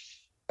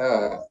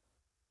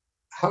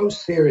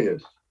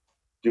serious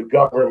do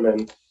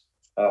government,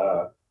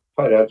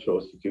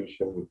 financial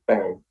institutions,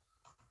 banks,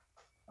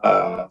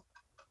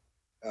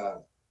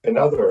 and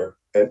other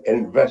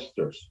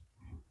investors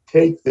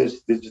take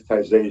this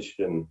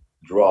digitization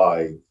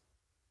drive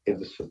in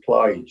the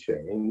supply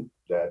chain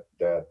that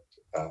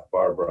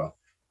Barbara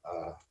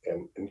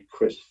and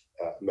Chris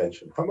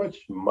mentioned? How much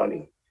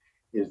money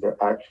is there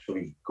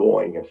actually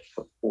going in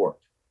support?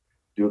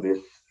 Do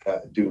this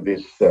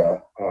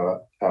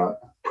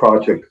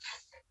projects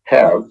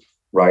have,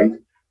 right,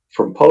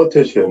 from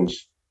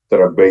politicians that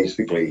are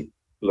basically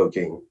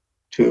looking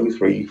 2,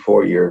 3,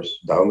 4 years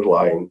down the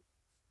line?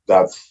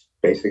 That's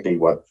basically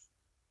what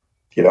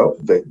that's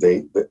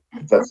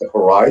the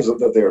horizon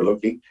that they're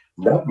looking,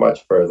 not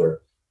much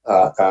further.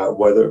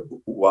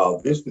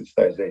 While this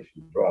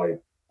digitization drive,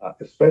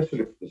 especially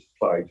for the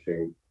supply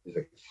chain, is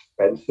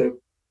expensive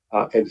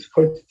and it's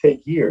going to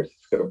take years.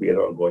 It's going to be an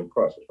ongoing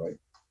process, right?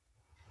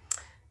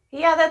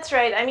 Yeah, that's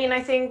right. I mean,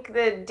 I think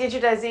the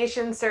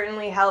digitization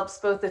certainly helps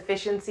both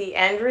efficiency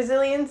and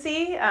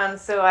resiliency.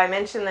 So I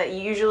mentioned that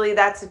usually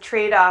that's a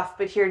trade-off,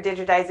 but here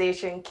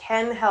digitization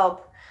can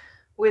help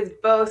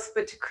with both.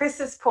 But to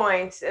Chris's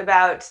point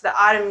about the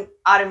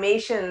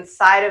automation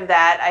side of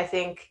that, I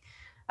think,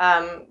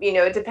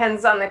 it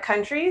depends on the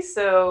country.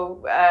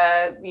 So,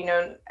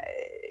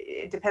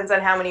 it depends on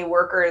how many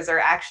workers are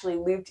actually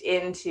looped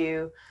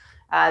into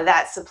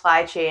that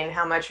supply chain,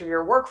 how much of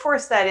your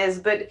workforce that is.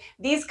 But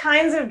these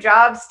kinds of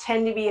jobs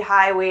tend to be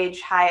high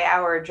wage, high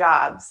hour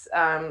jobs,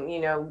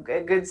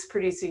 goods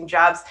producing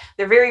jobs.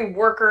 They're very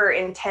worker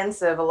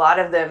intensive, a lot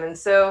of them. And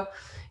so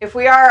if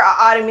we are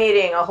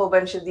automating a whole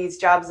bunch of these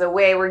jobs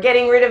away, we're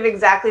getting rid of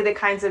exactly the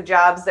kinds of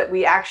jobs that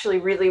we actually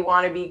really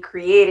want to be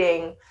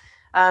creating.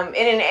 In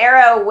an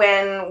era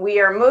when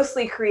we are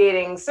mostly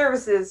creating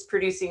services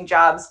producing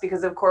jobs,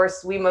 because of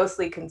course we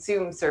mostly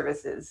consume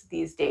services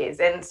these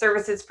days, and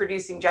services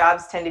producing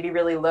jobs tend to be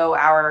really low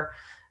hour,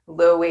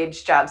 low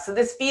wage jobs. So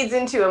this feeds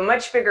into a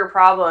much bigger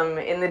problem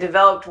in the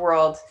developed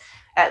world,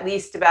 at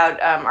least about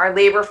our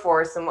labor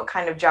force and what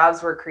kind of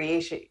jobs we're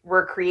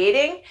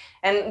creating.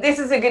 And this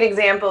is a good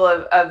example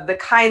of the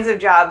kinds of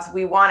jobs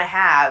we want to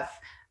have,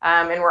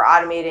 and we're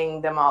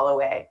automating them all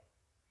away.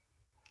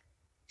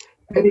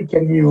 Eddie,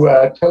 can you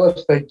tell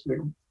us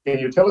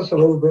a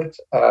little bit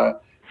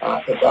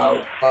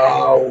about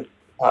how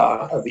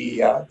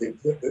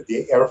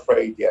the air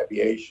freight, the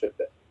aviation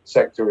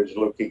sector is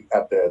looking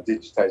at the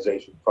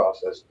digitization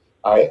process?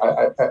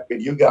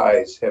 You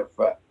guys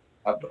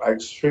are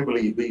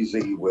extremely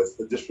busy with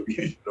the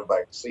distribution of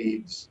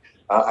vaccines.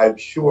 I'm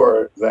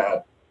sure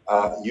that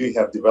you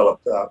have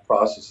developed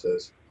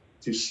processes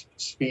to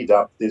speed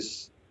up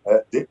this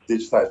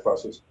digitized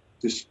process.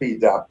 to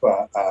speed up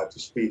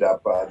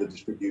the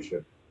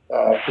distribution.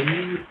 Can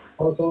you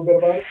tell us a little bit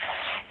about it?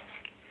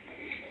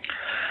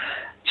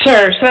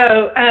 Sure.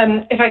 So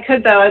if I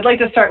could, though, I'd like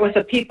to start with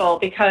the people,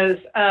 because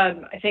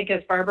I think,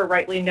 as Barbara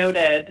rightly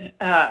noted,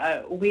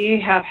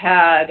 we have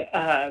had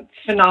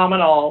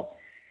phenomenal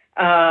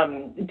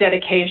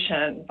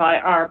dedication by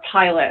our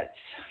pilots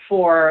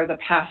for the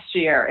past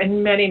year,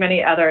 and many,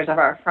 many others of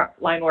our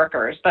frontline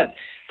workers. But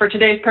for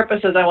today's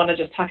purposes, I want to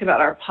just talk about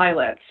our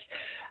pilots,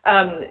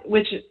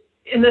 which,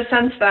 in the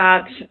sense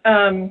that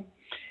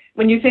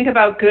when you think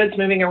about goods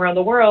moving around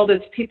the world,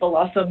 it's people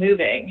also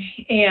moving.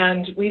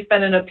 And we've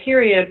been in a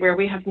period where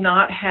we have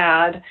not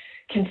had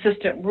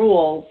consistent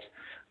rules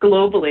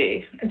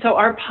globally. And so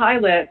our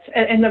pilots,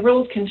 and the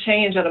rules can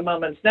change at a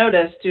moment's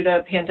notice due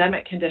to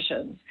pandemic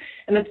conditions.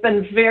 And it's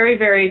been very,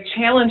 very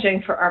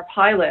challenging for our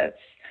pilots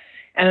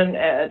and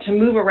to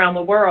move around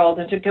the world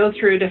and to go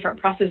through different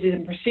processes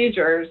and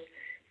procedures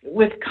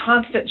with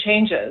constant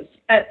changes.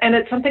 And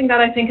it's something that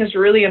I think is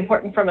really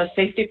important from a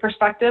safety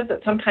perspective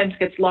that sometimes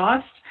gets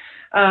lost.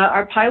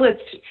 Our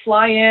pilots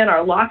fly in,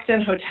 are locked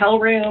in hotel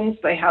rooms.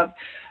 They have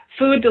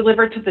food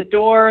delivered to the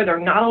door.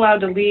 They're not allowed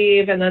to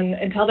leave, and then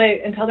until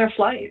their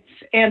flights.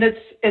 And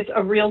it's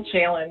a real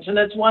challenge, and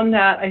it's one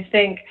that I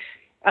think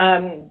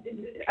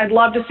I'd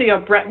love to see a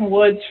Bretton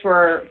Woods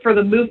for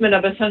the movement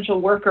of essential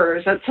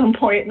workers at some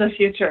point in the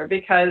future,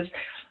 because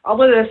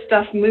all of this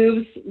stuff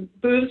moves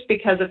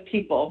because of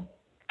people,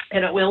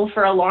 and it will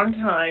for a long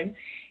time.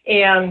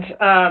 And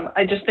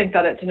I just think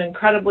that it's an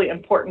incredibly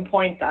important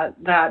point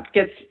that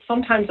gets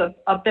sometimes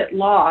a bit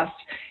lost.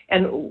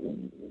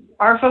 And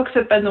our folks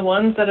have been the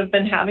ones that have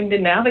been having to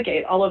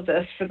navigate all of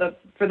this for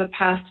the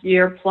past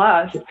year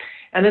plus.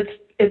 And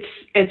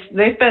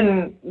they've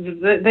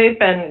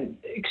been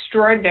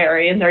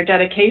extraordinary in their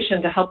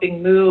dedication to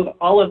helping move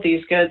all of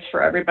these goods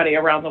for everybody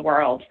around the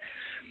world.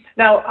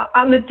 Now,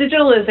 on the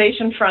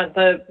digitalization front,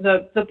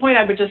 the point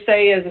I would just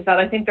say is that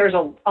I think there's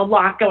a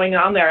lot going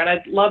on there, and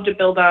I'd love to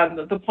build on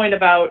the point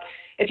about,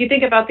 if you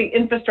think about the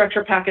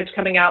infrastructure package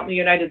coming out in the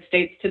United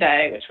States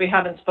today, which we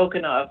haven't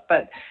spoken of,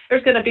 but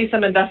there's going to be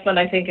some investment,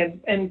 I think,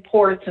 in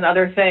ports and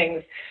other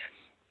things,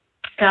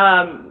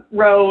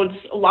 roads,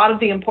 a lot of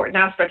the important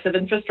aspects of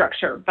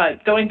infrastructure.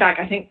 But going back,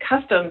 I think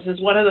customs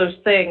is one of those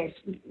things,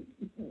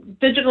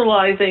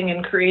 digitalizing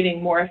and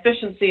creating more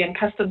efficiency in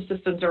customs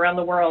systems around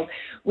the world.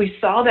 We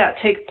saw that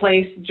take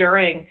place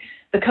during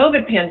the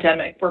COVID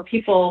pandemic, where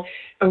people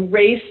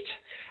erased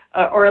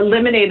or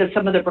eliminated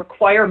some of the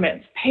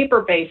requirements,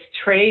 paper-based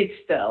trade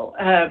still,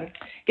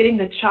 getting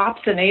the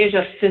chops in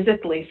Asia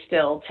physically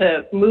still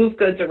to move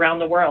goods around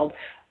the world.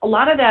 A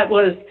lot of that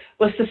was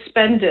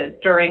suspended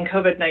during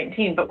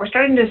COVID-19, but we're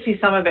starting to see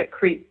some of it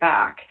creep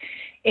back.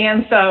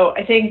 And so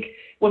I think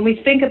when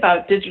we think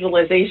about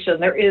digitalization,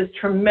 there is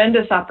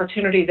tremendous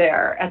opportunity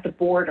there at the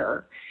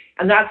border.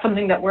 And that's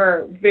something that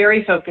we're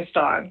very focused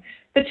on,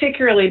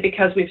 particularly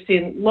because we've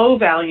seen low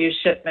value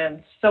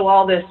shipments. So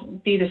all this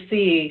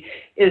B2C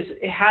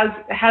has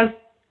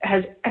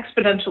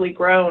exponentially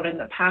grown in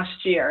the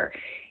past year.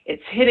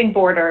 It's hitting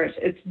borders.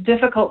 It's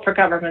difficult for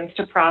governments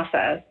to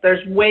process.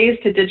 There's ways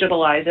to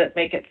digitalize it,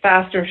 make it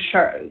faster,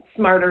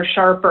 smarter,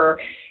 sharper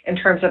in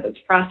terms of its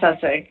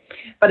processing,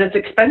 but it's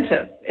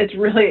expensive. It's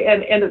really,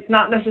 and it's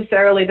not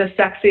necessarily the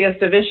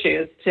sexiest of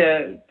issues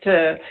to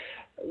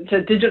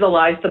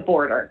digitalize the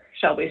border,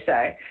 shall we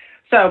say.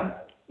 So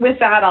with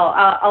that,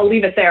 I'll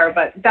leave it there,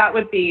 but that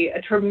would be a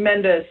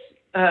tremendous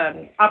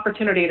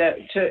opportunity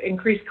to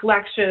increase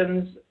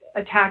collections,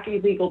 attack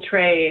illegal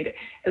trade,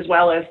 as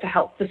well as to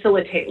help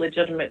facilitate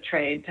legitimate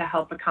trade to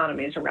help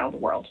economies around the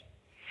world.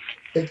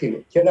 Thank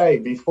you. Can I,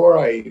 before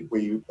I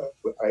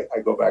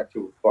go back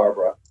to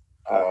Barbara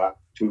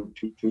to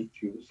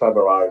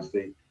summarize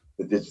the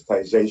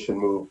digitization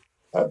move,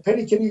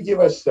 Penny, can you give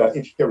us, if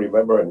you can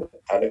remember, an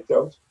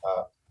anecdote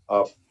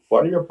of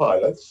one of your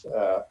pilots,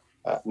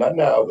 not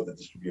now with the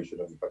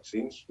distribution of the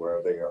vaccines,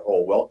 where they are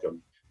all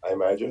welcome, I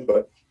imagine,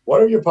 but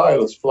one of your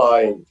pilots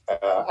flying,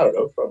 I don't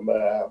know, from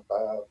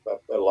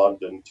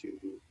London to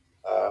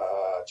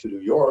New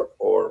York,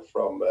 or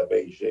from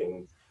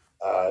Beijing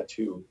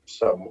to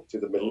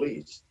the Middle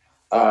East,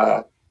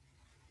 at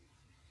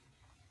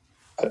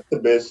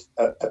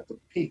the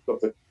peak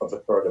of the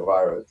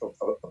coronavirus, of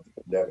the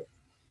pandemic.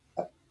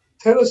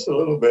 Tell us a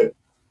little bit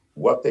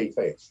what they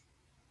faced.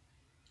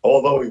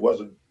 Although it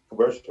wasn't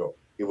commercial,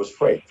 it was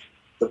freight.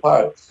 The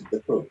pilots, the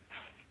crew.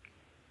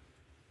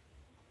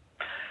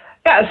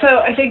 Yeah, so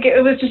I think it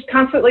was just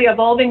constantly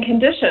evolving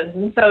conditions.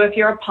 And so if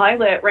you're a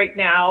pilot right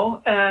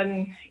now,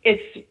 and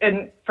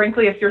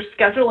frankly, if you're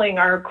scheduling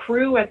our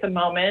crew at the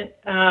moment,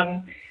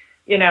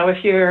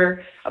 if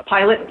you're a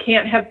pilot,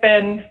 can't have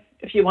been,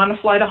 if you want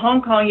to fly to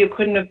Hong Kong, you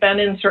couldn't have been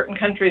in certain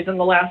countries in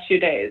the last few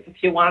days.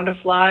 If you wanted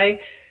to fly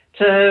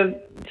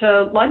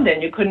to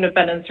London, you couldn't have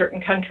been in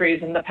certain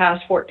countries in the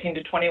past 14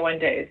 to 21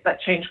 days.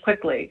 That changed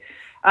quickly.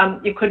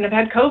 You couldn't have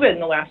had COVID in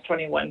the last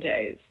 21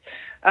 days.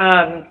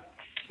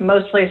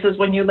 Most places,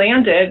 when you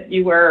landed,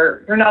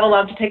 you're not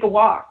allowed to take a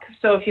walk.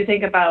 So if you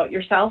think about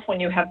yourself when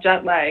you have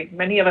jet lag,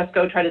 many of us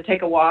go try to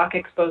take a walk,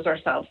 expose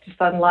ourselves to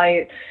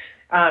sunlight,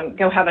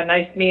 go have a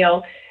nice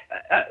meal.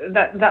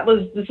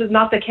 This is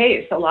not the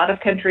case. A lot of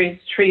countries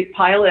treat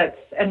pilots,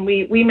 and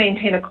we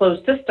maintain a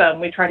closed system.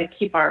 We try to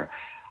keep our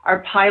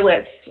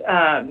pilots,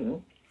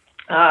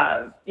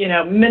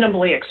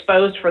 minimally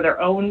exposed for their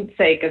own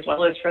sake as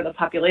well as for the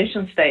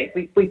population's sake.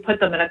 We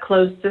put them in a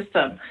closed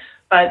system,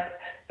 but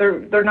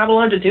they're not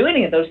allowed to do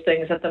any of those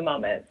things at the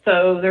moment.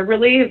 So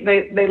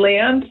they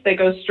land, they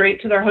go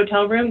straight to their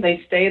hotel room,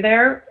 they stay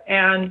there,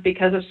 and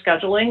because of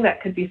scheduling,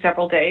 that could be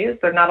several days.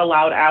 They're not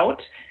allowed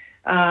out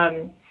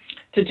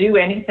to do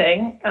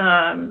anything,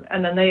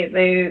 and then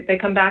they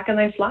come back and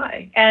they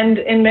fly. And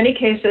in many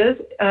cases,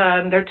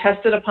 they're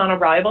tested upon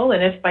arrival,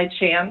 and if by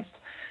chance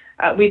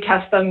we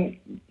test them,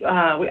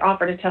 we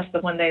offer to test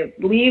them when they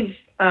leave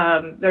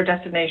their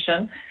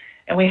destination,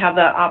 and we have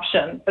that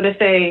option. But if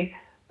they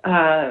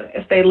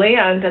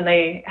land and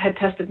they had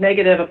tested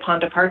negative upon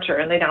departure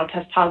and they now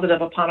test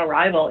positive upon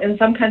arrival, in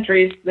some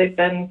countries they've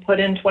been put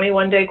in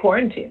 21-day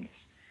quarantines.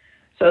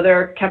 So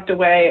they're kept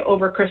away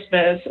over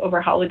Christmas, over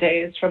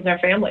holidays from their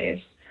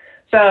families.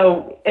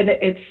 So, and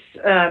I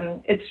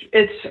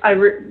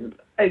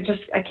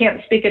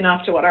can't speak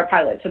enough to what our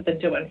pilots have been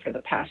doing for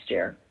the past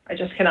year. I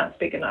just cannot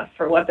speak enough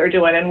for what they're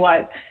doing and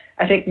what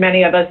I think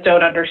many of us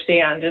don't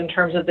understand in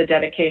terms of the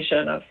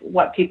dedication of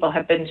what people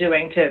have been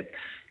doing to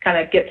kind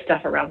of get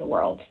stuff around the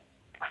world.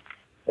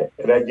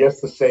 And I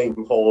guess the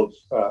same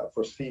holds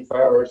for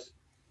seafarers.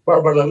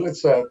 Barbara,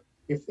 let's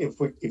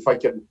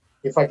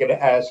if I can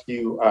ask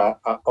you on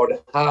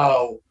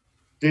how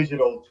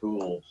digital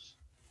tools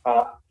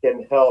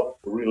can help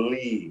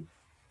relieve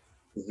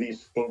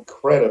these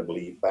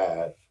incredibly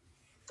bad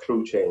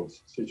crew change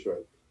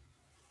situations.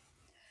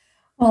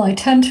 Well, I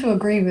tend to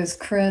agree with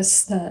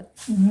Chris that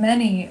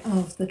many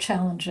of the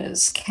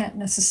challenges can't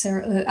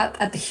necessarily,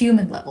 at the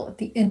human level, at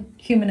the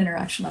human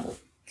interaction level,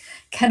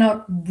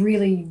 cannot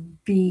really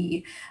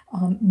be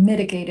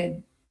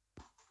mitigated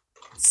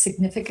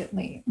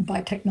significantly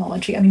by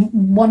technology. I mean,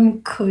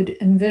 one could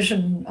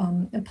envision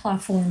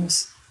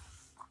platforms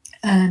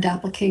and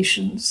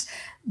applications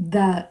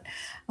that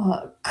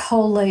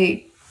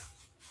collate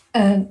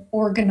and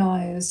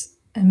organize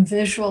and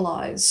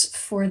visualize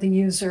for the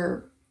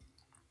user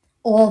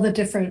all the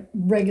different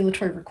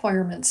regulatory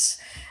requirements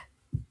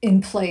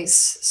in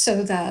place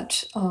so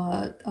that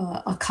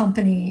a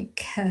company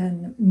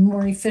can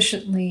more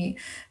efficiently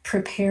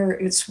prepare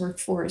its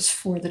workforce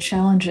for the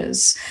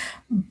challenges.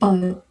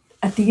 But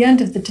at the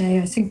end of the day,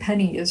 I think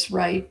Penny is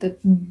right that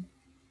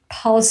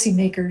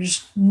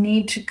policymakers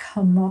need to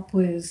come up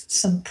with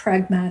some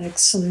pragmatic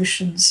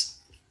solutions.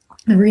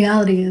 The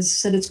reality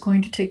is that it's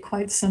going to take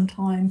quite some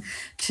time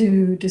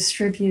to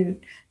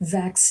distribute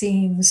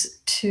vaccines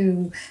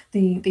to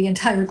the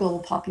entire global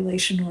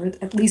population, or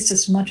at least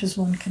as much as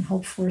one can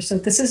hope for. So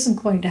this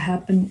isn't going to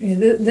happen.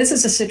 This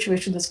is a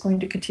situation that's going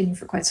to continue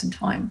for quite some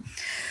time.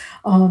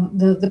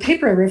 The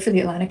paper I wrote for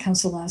the Atlantic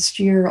Council last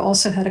year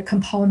also had a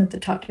component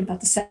that talked about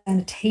the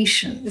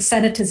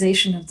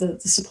sanitization of the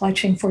supply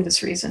chain for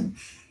this reason.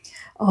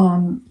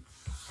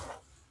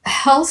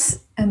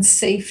 Health and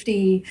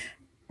safety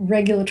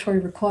regulatory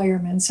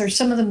requirements are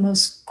some of the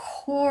most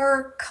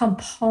core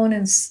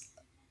components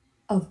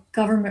of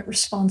government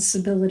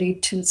responsibility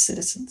to its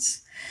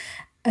citizens.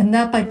 And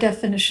that by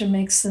definition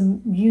makes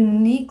them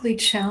uniquely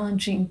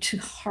challenging to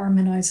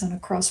harmonize on a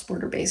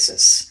cross-border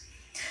basis.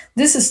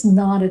 This is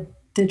not a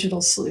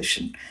digital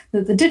solution.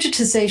 The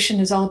digitization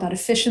is all about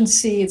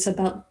efficiency. It's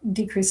about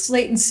decreased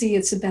latency.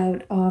 It's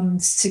about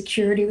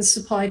security of the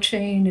supply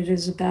chain. It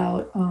is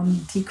about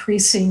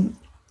decreasing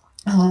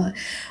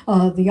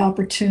the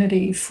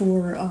opportunity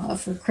for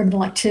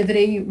criminal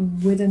activity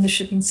within the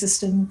shipping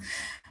system.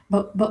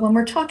 But when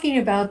we're talking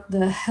about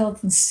the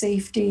health and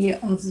safety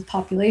of the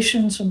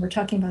populations, when we're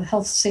talking about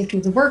health and safety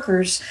of the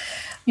workers,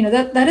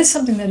 that is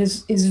something that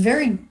is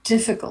very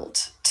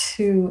difficult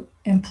to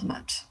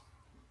implement.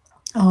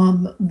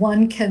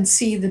 One can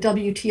see the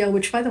WTO,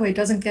 which by the way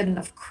doesn't get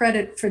enough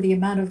credit for the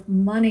amount of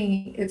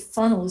money it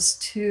funnels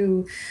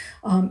to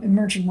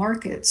emerging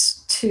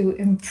markets to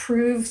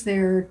improve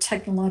their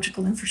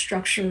technological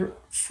infrastructure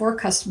for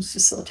customs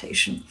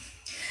facilitation.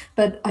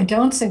 But I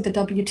don't think the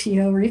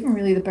WTO or even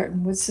really the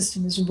Bretton Woods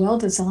system is well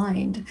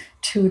designed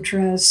to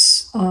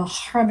address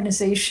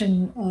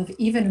harmonization of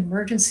even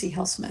emergency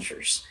health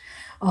measures.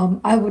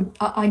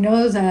 I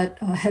know that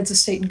heads of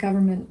state and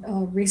government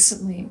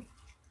recently,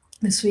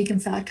 this week, in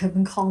fact, have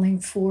been calling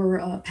for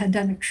a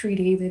pandemic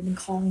treaty. They've been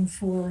calling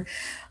for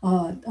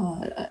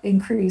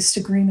increased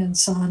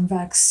agreements on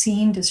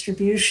vaccine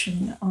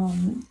distribution.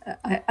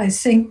 I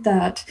think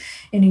that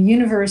in a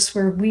universe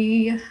where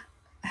we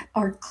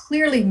are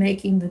clearly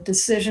making the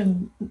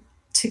decision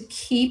to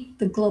keep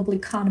the global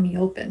economy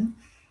open,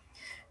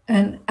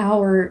 and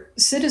our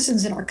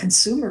citizens and our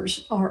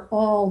consumers are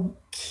all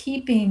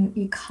keeping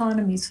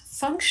economies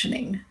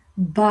functioning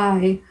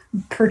by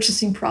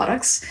purchasing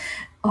products,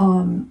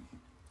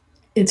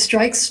 it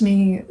strikes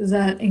me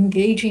that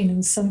engaging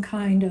in some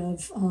kind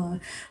of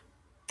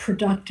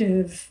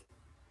productive,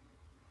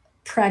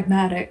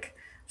 pragmatic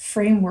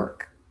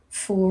framework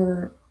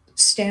for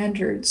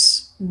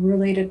standards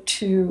related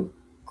to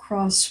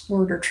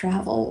cross-border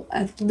travel,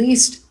 at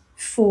least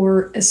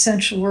for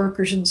essential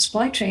workers in the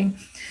supply chain,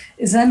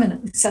 is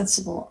eminently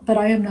sensible. But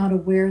I am not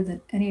aware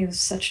that any of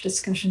such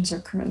discussions are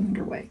currently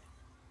underway.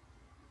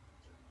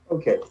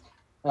 Okay,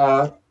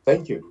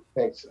 thank you.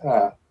 Thanks.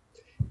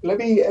 Let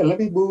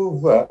me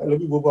move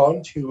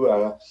on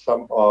to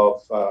some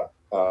of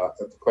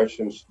the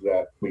questions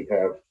that we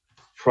have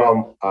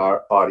from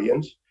our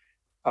audience.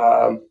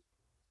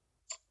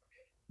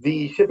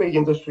 The shipping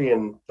industry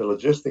and the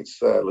logistics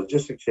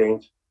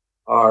chains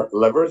are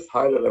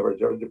highly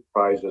leveraged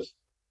enterprises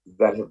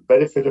that have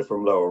benefited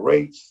from lower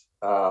rates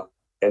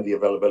and the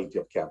availability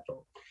of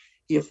capital.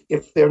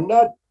 If they're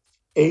not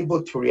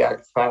able to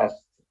react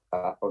fast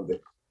on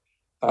this,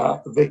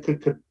 they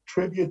could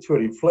contribute to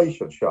an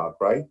inflation shock,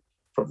 right,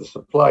 from the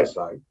supply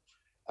side,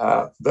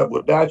 that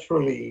would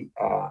naturally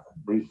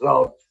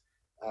result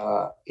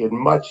in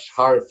much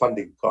higher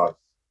funding costs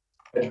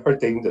and hurt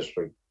the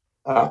industry.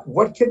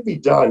 What can be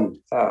done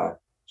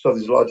so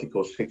this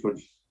logical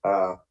sequence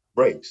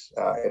breaks?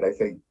 And I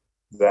think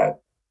that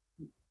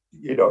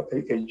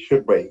it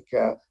should break.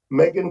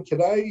 Megan,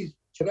 can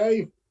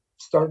I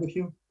start with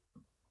you?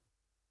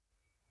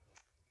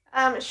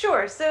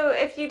 Sure. So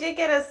if you did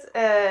get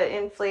an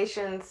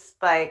inflation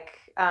spike,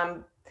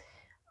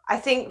 I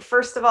think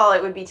first of all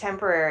it would be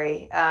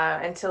temporary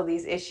until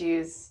these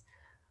issues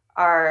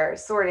are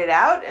sorted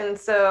out. And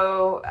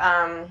so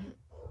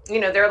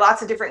there are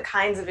lots of different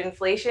kinds of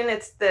inflation.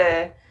 It's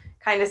the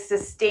kind of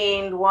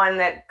sustained one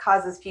that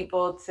causes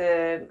people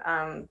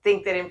to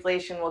think that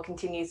inflation will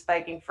continue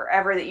spiking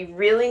forever that you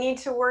really need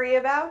to worry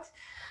about.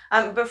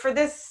 But for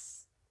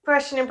this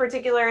question in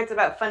particular, it's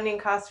about funding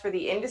costs for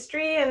the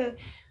industry. And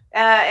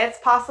it's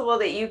possible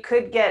that you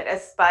could get a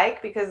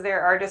spike because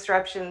there are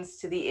disruptions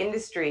to the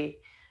industry.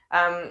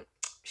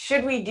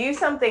 Should we do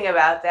something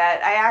about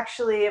that? I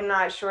actually am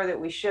not sure that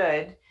we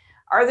should.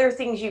 Are there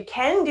things you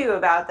can do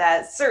about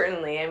that?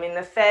 Certainly. I mean,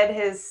 the Fed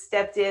has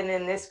stepped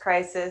in this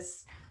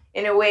crisis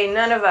in a way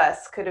none of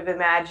us could have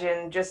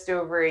imagined just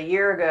over a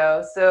year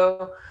ago.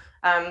 So,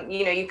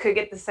 you could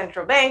get the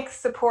central banks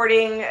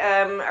supporting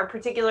a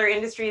particular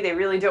industry. They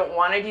really don't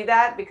want to do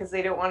that because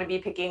they don't want to be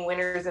picking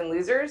winners and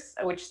losers,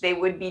 which they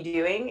would be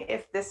doing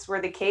if this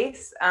were the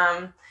case.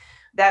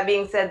 That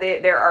being said,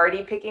 they're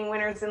already picking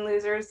winners and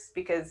losers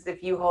because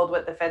if you hold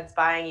what the Fed's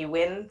buying, you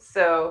win.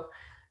 So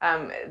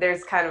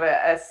there's kind of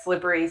a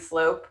slippery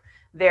slope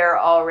there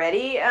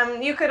already.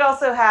 You could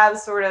also have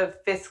sort of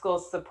fiscal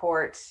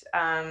support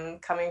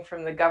coming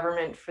from the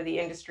government for the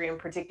industry in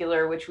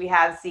particular, which we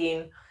have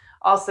seen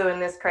also in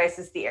this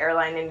crisis. The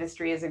airline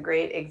industry is a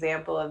great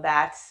example of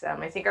that.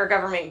 I think our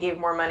government gave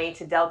more money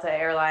to Delta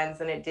Airlines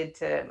than it did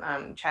to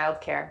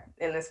childcare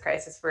in this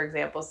crisis, for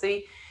example. So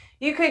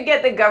you could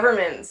get the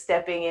government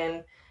stepping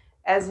in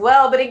as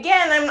well. But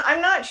again,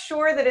 I'm not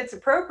sure that it's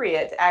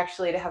appropriate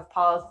actually to have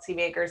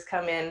policymakers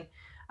come in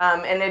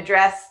and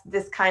address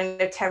this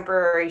kind of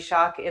temporary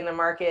shock in the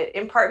market,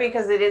 in part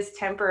because it is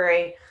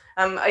temporary.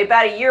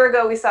 About a year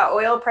ago, we saw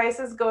oil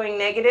prices going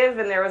negative,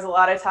 and there was a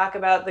lot of talk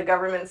about the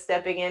government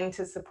stepping in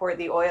to support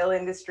the oil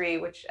industry,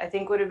 which I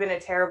think would have been a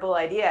terrible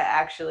idea,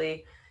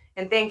 actually.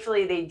 And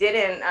thankfully, they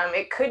didn't.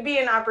 It could be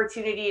an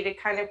opportunity to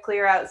kind of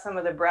clear out some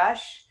of the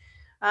brush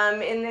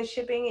in the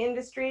shipping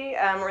industry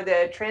or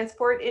the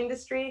transport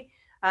industry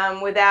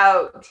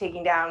without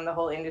taking down the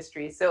whole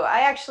industry. So I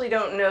actually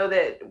don't know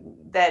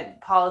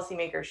that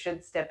policymakers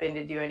should step in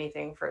to do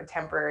anything for a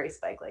temporary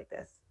spike like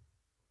this.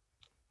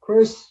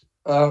 Chris,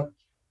 how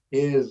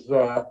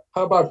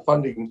about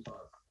funding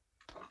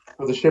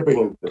for the shipping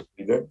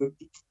industry? The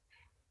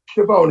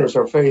ship owners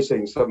are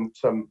facing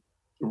some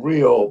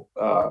real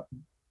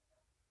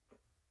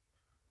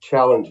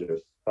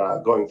challenges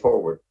going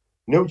forward.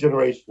 New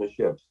generation of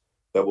ships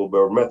that will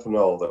burn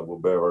methanol, that will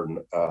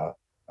burn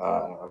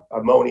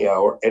ammonia,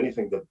 or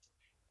anything that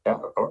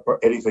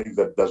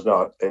does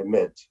not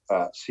emit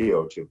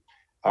CO2.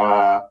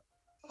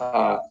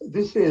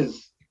 This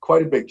is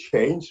quite a big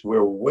change.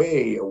 We're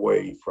way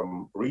away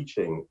from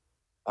reaching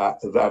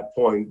that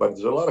point, but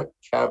there's a lot of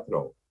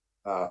capital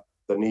that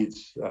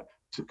needs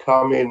to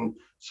come in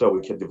so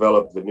we can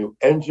develop the new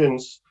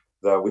engines,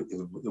 that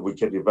we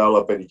can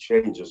develop any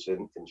changes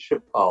in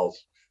ship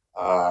hulls.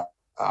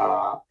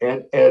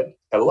 And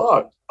a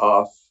lot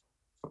of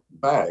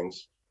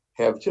banks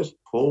have just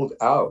pulled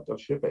out of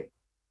shipping.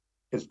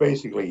 It's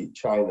basically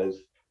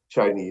Chinese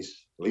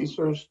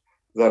leasers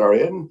that are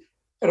in.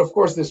 And of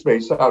course, this may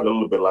sound a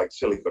little bit like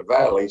Silicon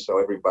Valley, so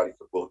everybody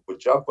would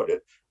jump on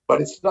it,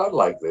 but it's not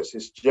like this.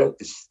 It's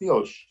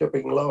still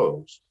shipping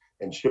loans,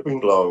 and shipping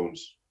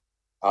loans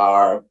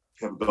have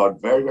gone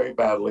very, very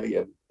badly,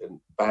 and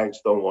banks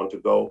don't want to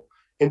go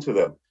into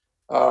them.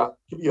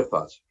 Give me your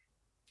thoughts.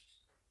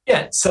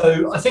 Yeah,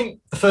 so I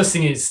think the first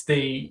thing is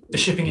the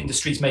shipping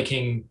industry is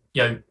making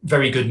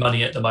very good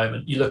money at the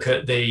moment. You look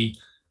at the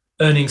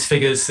earnings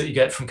figures that you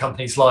get from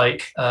companies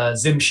like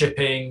Zim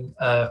Shipping,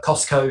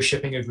 Costco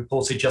Shipping, who've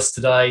reported just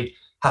today,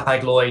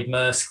 Hapag-Lloyd,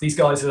 Maersk. These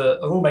guys are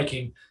all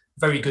making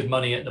very good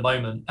money at the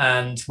moment,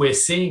 and we're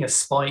seeing a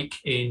spike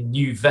in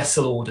new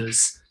vessel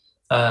orders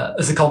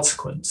as a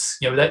consequence.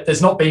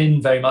 There's not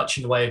been very much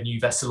in the way of new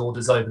vessel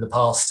orders over the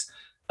past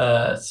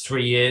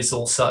 3 years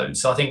or so.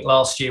 So I think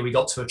last year we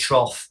got to a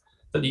trough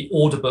that the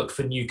order book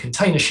for new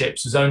container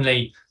ships was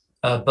only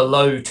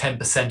below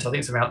 10%. I think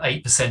it's around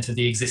 8% of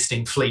the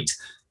existing fleet.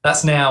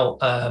 That's now,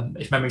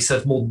 if memory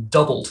serves, more than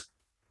doubled.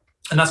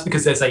 And that's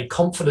because there's a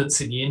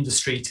confidence in the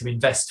industry to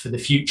invest for the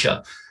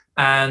future.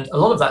 And a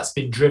lot of that's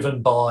been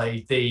driven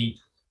by the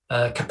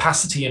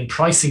capacity and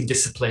pricing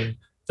discipline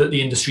that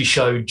the industry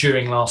showed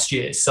during last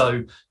year.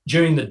 So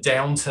during the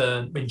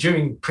downturn,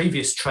 during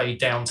previous trade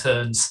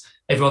downturns,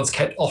 everyone's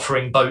kept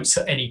offering boats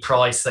at any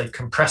price. They've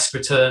compressed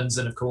returns.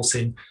 And of course,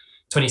 in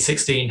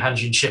 2016,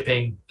 Hanjin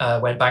Shipping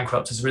went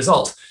bankrupt as a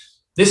result.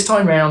 This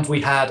time round, we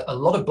had a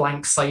lot of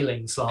blank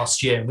sailings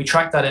last year, and we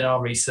tracked that in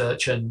our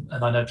research, and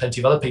I know plenty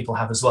of other people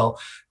have as well.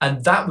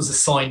 And that was a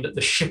sign that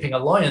the shipping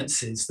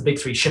alliances, the big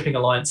three shipping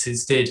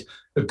alliances, did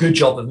a good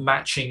job of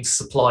matching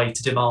supply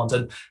to demand.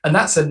 And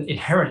that's an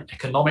inherent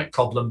economic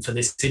problem for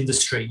this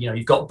industry.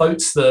 You've got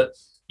boats that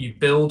you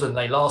build and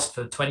they last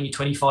for 20,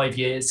 25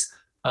 years.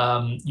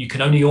 You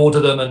can only order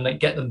them and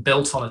get them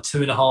built on a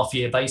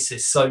 2.5-year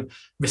basis. So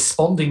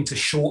responding to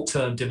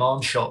short-term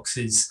demand shocks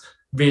is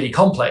really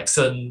complex,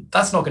 and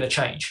that's not going to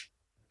change.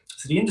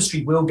 So the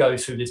industry will go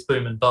through this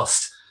boom and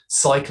bust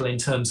cycle in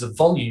terms of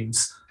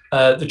volumes.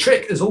 The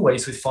trick, as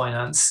always with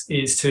finance,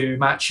 is to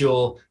match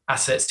your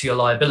assets to your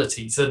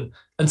liabilities. And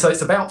so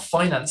it's about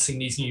financing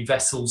these new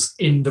vessels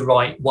in the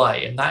right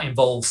way. And that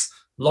involves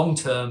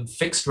long-term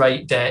fixed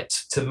rate debt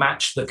to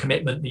match the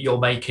commitment that you're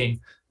making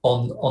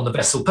on the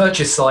vessel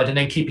purchase side, and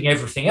then keeping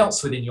everything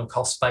else within your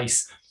cost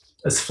base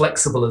as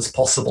flexible as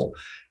possible.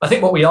 I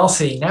think what we are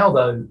seeing now,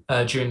 though,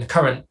 during the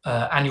current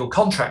annual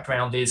contract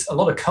round is a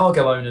lot of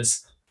cargo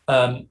owners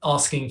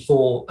asking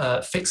for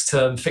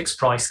fixed-term,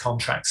 fixed-price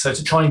contracts, so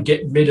to try and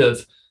get rid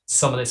of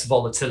some of this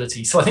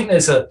volatility. So I think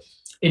there's a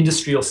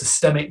industry or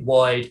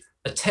systemic-wide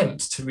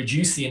attempt to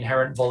reduce the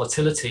inherent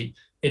volatility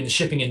in the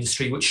shipping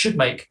industry, which should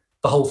make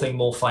the whole thing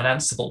more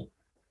financeable.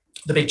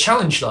 The big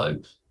challenge, though,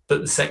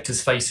 that the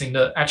sector's facing,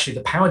 that actually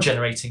the power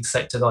generating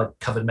sector that I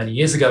covered many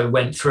years ago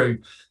went through,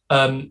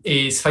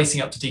 is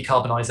facing up to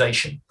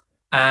decarbonisation.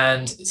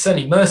 And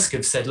certainly Maersk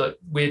have said, look,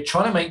 we're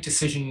trying to make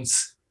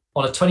decisions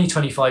on a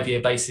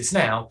 20-25-year basis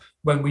now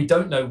when we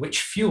don't know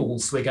which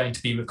fuels we're going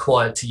to be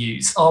required to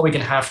use. Are we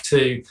going to have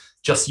to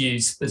just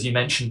use, as you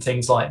mentioned,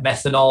 things like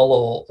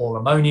methanol or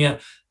ammonia,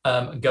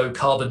 and go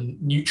carbon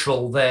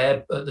neutral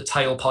there at the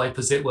tailpipe,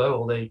 as it were,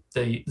 or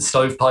the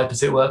stovepipe,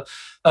 as it were?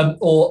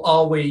 Or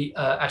are we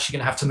actually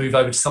going to have to move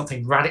over to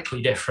something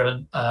radically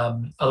different,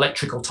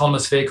 electric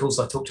autonomous vehicles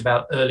I talked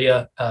about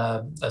earlier,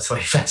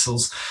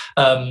 vessels,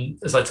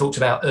 as I talked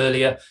about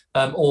earlier,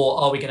 or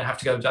are we going to have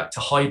to go back to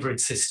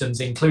hybrid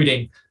systems,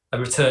 including a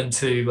return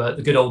to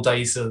the good old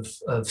days of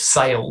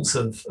sails,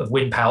 of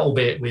wind power,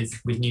 albeit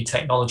with new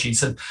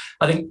technologies? And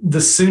I think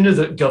the sooner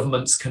that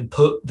governments can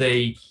put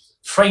the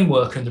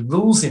framework and the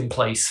rules in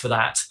place for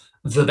that,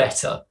 the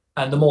better.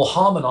 And the more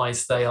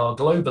harmonized they are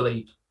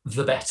globally,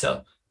 the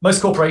better.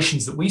 Most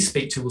corporations that we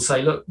speak to will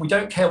say, look, we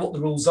don't care what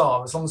the rules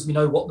are as long as we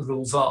know what the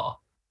rules are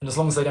and as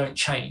long as they don't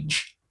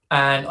change.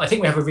 And I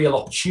think we have a real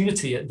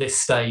opportunity at this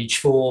stage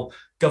for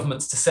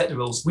governments to set the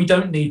rules. We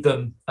don't need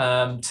them,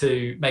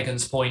 to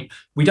Megan's point,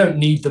 we don't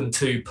need them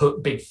to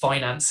put big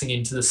financing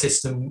into the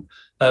system.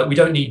 We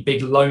don't need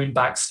big loan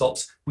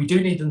backstops. We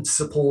do need them to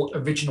support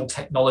original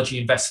technology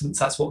investments.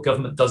 That's what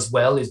government does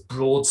well, is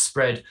broad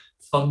spread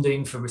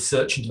funding for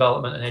research and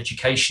development and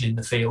education in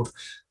the field.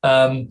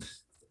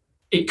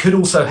 It could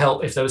also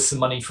help if there was some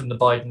money from the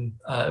Biden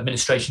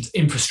administration's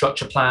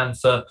infrastructure plan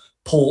for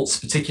ports,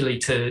 particularly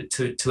to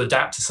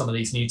adapt to some of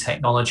these new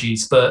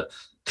technologies. But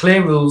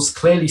clear rules,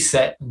 clearly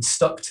set and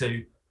stuck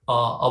to,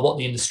 are what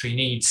the industry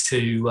needs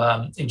to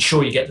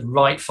ensure you get the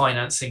right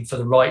financing for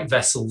the right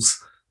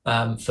vessels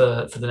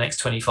for the next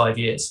 25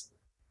 years.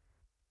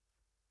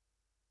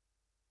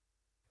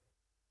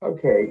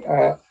 Okay,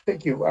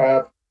 thank you.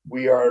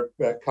 We are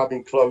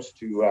coming close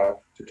to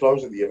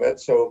closing the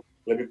event, so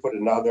let me put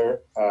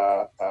another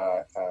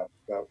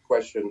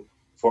question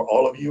for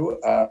all of you.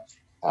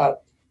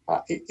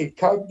 It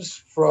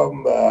comes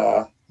from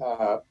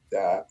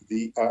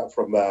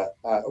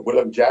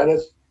Willem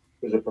Janis,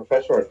 who's a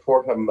professor at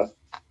Fordham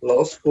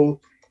Law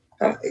School.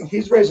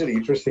 He's raised an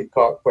interesting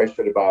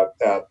question about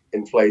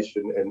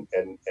inflation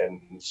and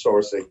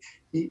sourcing.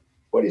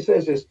 What he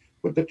says is,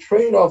 would the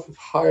trade-off of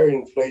higher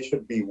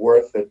inflation be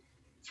worth it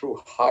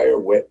through higher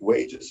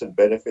wages and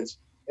benefits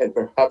and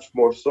perhaps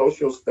more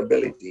social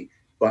stability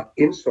by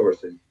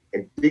insourcing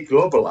and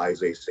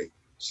deglobalizing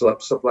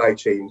supply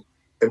chains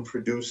and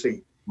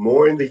producing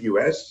more in the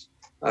U.S.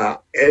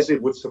 As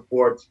it would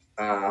support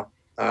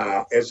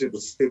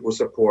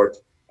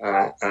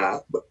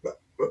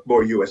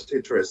more U.S.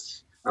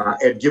 interests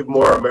and give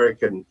more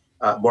American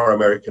more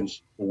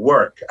Americans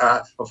work.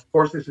 Of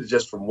course, this is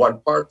just from one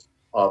part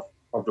of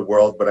the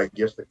world, but I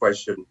guess the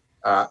question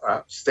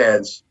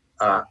stands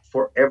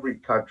for every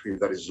country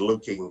that is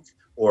looking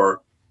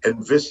or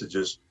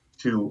envisages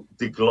to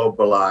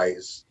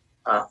deglobalize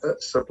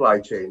supply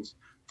chains.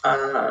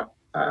 Can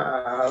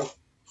I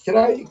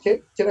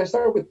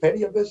start with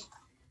Penny of this?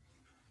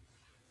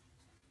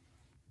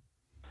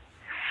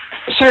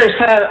 Sure.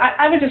 So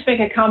I would just make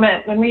a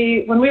comment. When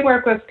we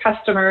work with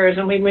customers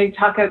and we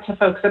talk to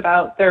folks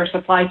about their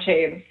supply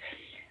chains,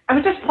 I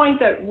would just point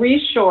that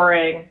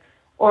reshoring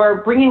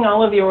or bringing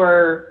all of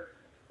your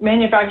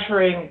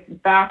manufacturing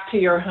back to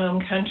your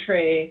home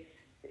country,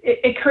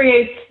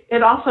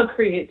 it also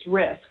creates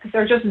risk.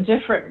 They're just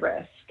different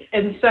risks.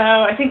 And so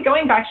I think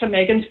going back to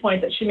Megan's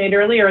point that she made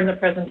earlier in the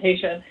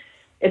presentation,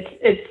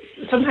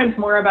 it's sometimes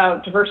more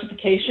about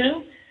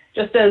diversification,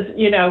 just as,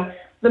 you know,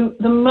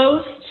 the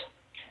most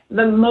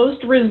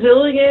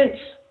resilient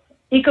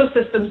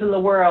ecosystems in the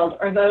world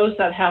are those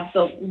that have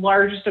the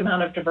largest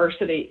amount of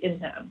diversity in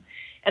them.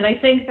 And I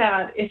think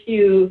that if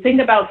you think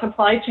about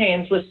supply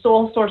chains with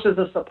sole sources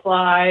of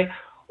supply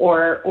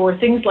or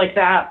things like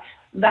that,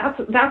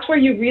 that's where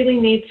you really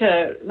need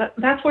to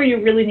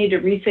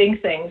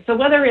rethink things. So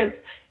whether it's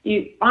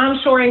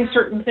onshoring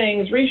certain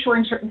things,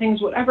 reshoring certain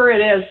things, whatever it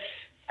is,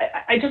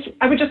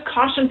 I would just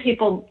caution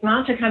people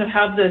not to kind of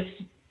have this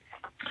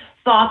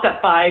thought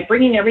that by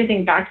bringing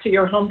everything back to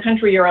your home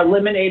country, you're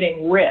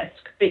eliminating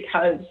risk,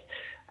 because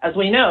as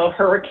we know,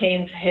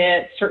 hurricanes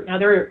hit, certain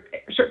other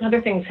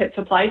things hit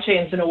supply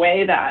chains in a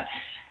way that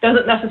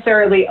doesn't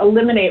necessarily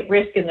eliminate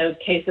risk in those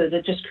cases.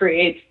 It just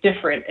creates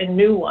different and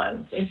new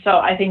ones. And so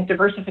I think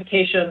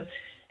diversification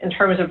in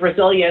terms of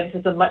resilience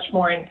is a much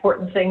more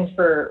important thing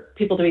for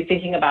people to be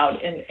thinking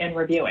about and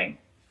reviewing.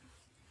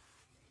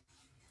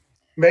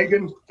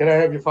 Megan, can I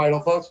have your final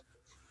thoughts?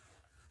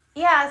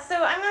 Yeah,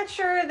 so I'm not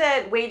sure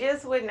that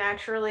wages would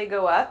naturally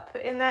go up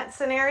in that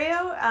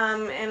scenario.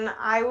 And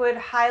I would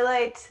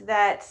highlight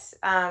that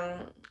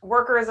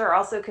workers are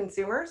also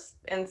consumers.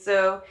 And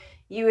so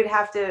you would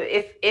have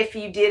to, if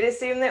you did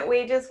assume that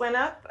wages went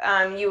up,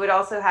 you would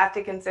also have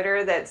to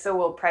consider that so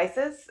will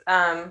prices.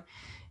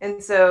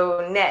 And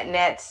so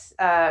net,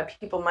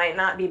 people might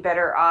not be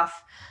better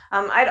off.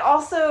 I'd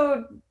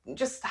also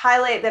just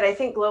highlight that I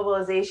think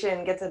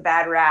globalization gets a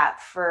bad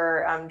rap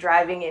for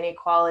driving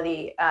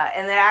inequality,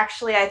 and that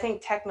actually I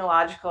think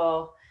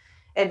technological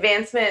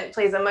advancement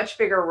plays a much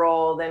bigger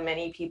role than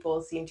many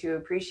people seem to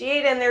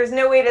appreciate, and there's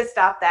no way to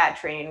stop that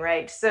train,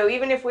 right? So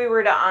even if we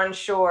were to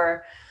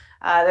onshore,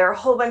 there are a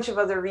whole bunch of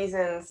other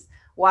reasons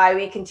why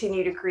we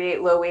continue to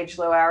create low-wage,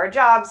 low-hour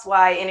jobs,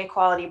 why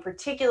inequality,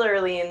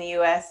 particularly in the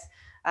US,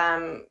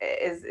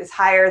 is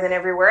higher than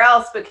everywhere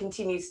else, but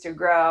continues to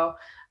grow.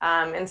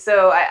 And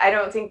so I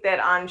don't think that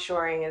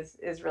onshoring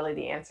is really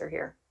the answer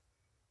here.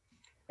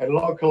 And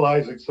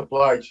localizing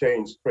supply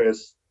chains,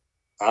 Chris,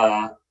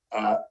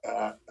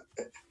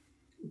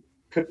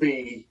 could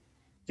be,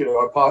 you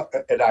know,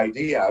 an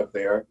idea out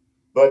there,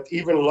 but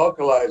even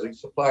localizing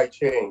supply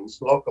chains,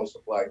 local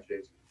supply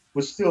chains,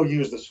 would still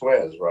use the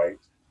Suez, right?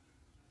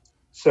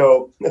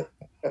 So,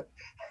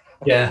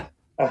 yeah.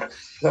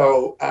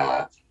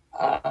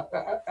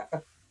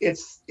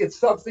 It's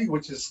something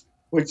which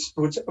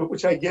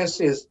I guess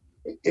is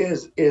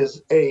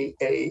a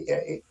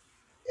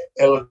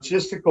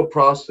logistical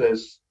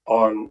process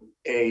on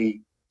a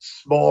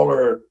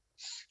smaller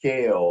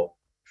scale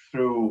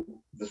through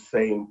the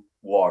same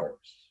waters.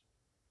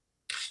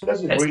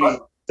 Does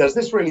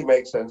this really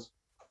make sense?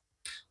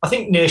 I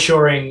think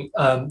nearshoring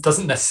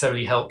doesn't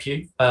necessarily help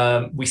you.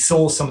 We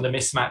saw some of the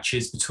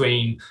mismatches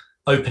between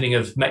opening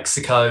of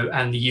Mexico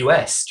and the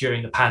US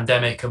during the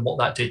pandemic and what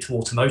that did to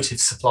automotive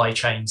supply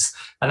chains.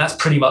 And that's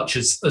pretty much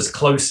as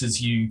close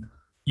as you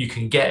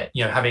can get,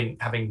 you know,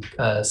 having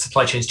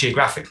supply chains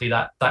geographically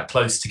that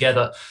close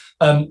together.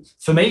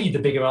 For me, the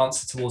bigger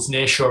answer towards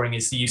nearshoring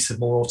is the use of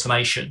more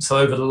automation. So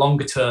over the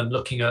longer term,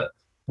 looking at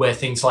where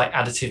things like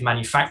additive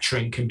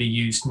manufacturing can be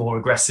used more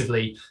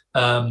aggressively,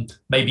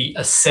 maybe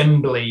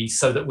assembly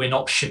so that we're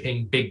not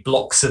shipping big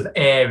blocks of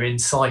air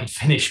inside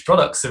finished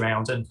products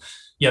around, and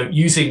you know,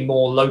 using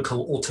more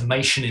local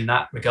automation in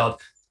that regard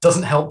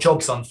doesn't help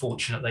jobs,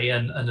 unfortunately,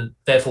 and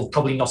therefore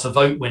probably not a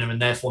vote winner,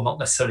 and therefore not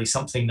necessarily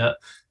something that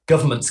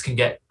governments can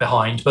get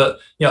behind. But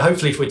you know,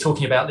 hopefully if we're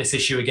talking about this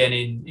issue again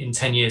in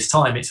 10 years'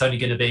 time, it's only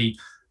going to be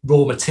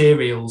raw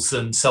materials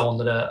and so on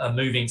that are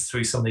moving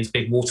through some of these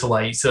big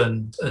waterways,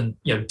 and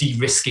you know,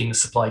 de-risking the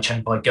supply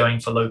chain by going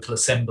for local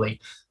assembly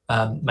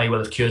may well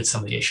have cured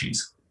some of the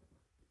issues.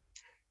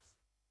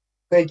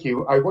 Thank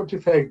you. I want to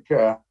thank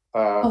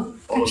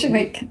actually,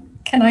 wait,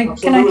 can I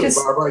just,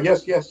 Barbara?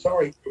 Yes,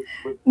 sorry.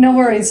 No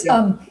worries.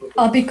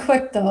 I'll be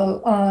quick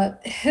though.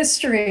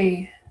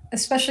 History,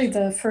 especially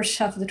the first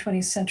half of the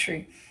 20th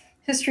century,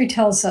 history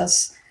tells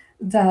us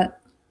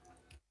that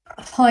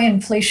high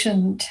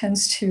inflation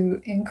tends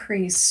to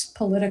increase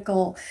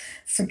political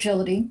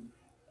fragility,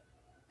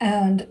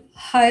 and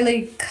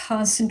highly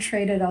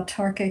concentrated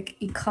autarkic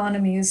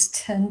economies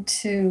tend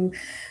to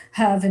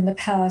have in the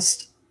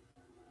past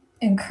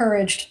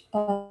encouraged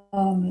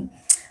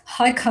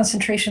high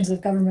concentrations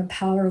of government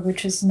power,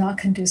 which is not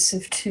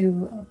conducive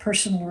to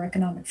personal or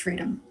economic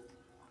freedom.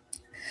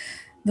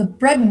 The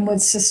Bretton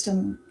Woods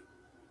system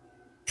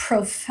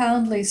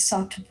profoundly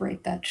sought to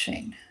break that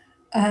chain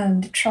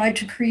and tried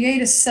to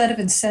create a set of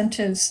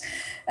incentives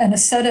and a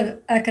set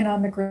of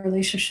economic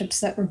relationships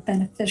that were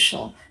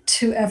beneficial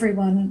to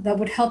everyone, that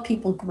would help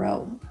people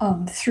grow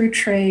through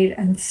trade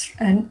and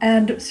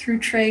through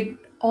trade,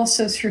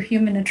 also through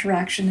human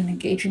interaction and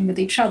engaging with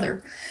each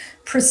other,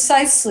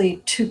 precisely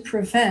to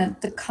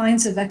prevent the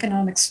kinds of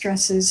economic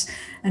stresses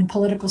and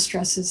political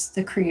stresses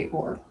that create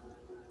war.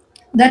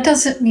 That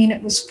doesn't mean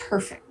it was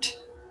perfect.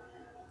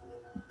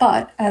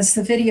 But as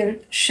the video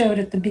showed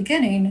at the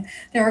beginning,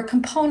 there are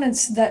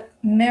components that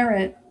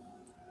merit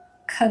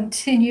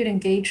continued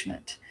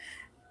engagement.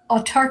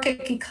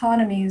 Autarkic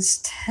economies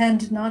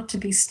tend not to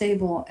be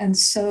stable. And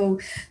so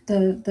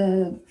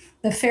the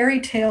fairy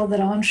tale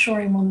that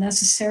onshoring will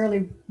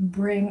necessarily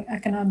bring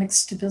economic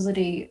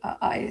stability,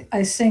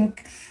 I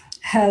think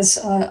has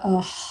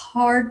a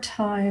hard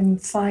time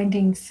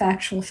finding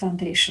factual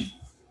foundation.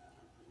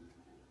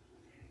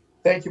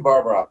 Thank you,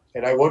 Barbara.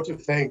 And I want to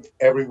thank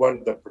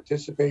everyone that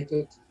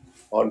participated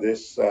on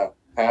this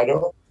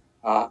panel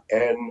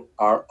and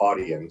our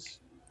audience.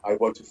 I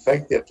want to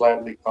thank the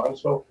Atlantic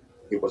Council.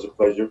 It was a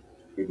pleasure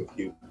to be with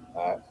you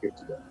here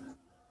today.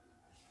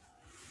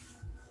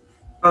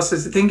 Also,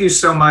 thank you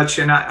so much.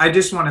 And I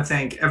just want to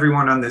thank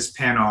everyone on this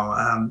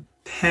panel.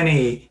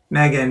 Penny,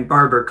 Megan,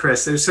 Barbara,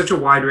 Chris, there's such a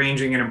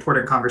wide-ranging and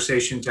important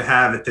conversation to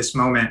have at this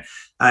moment.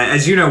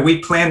 As you know, we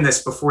planned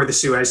this before the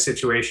Suez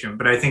situation,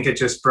 but I think it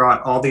just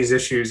brought all these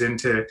issues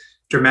into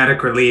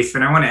dramatic relief.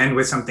 And I want to end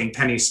with something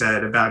Penny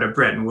said about a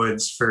Bretton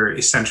Woods for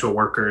essential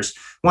workers.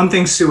 One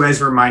thing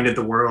Suez reminded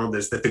the world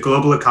is that the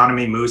global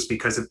economy moves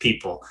because of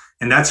people,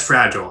 and that's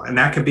fragile, and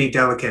that can be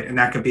delicate, and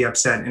that can be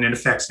upset, and it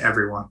affects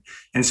everyone.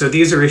 And so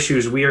these are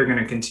issues we are going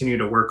to continue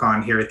to work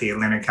on here at the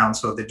Atlantic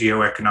Council, the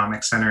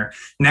GeoEconomics Center.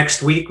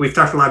 Next week, we've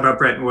talked a lot about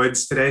Bretton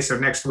Woods today, so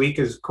next week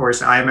is, of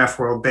course, IMF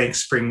World Bank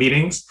spring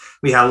meetings.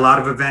 We have a lot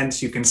of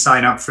events. You can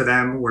sign up for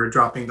them. We're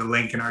dropping the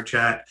link in our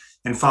chat.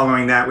 And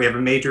following that, we have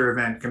a major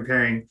event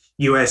comparing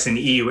US and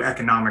EU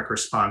economic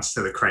response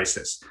to the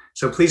crisis.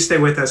 So please stay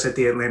with us at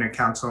the Atlantic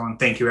Council, and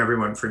thank you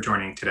everyone for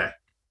joining today.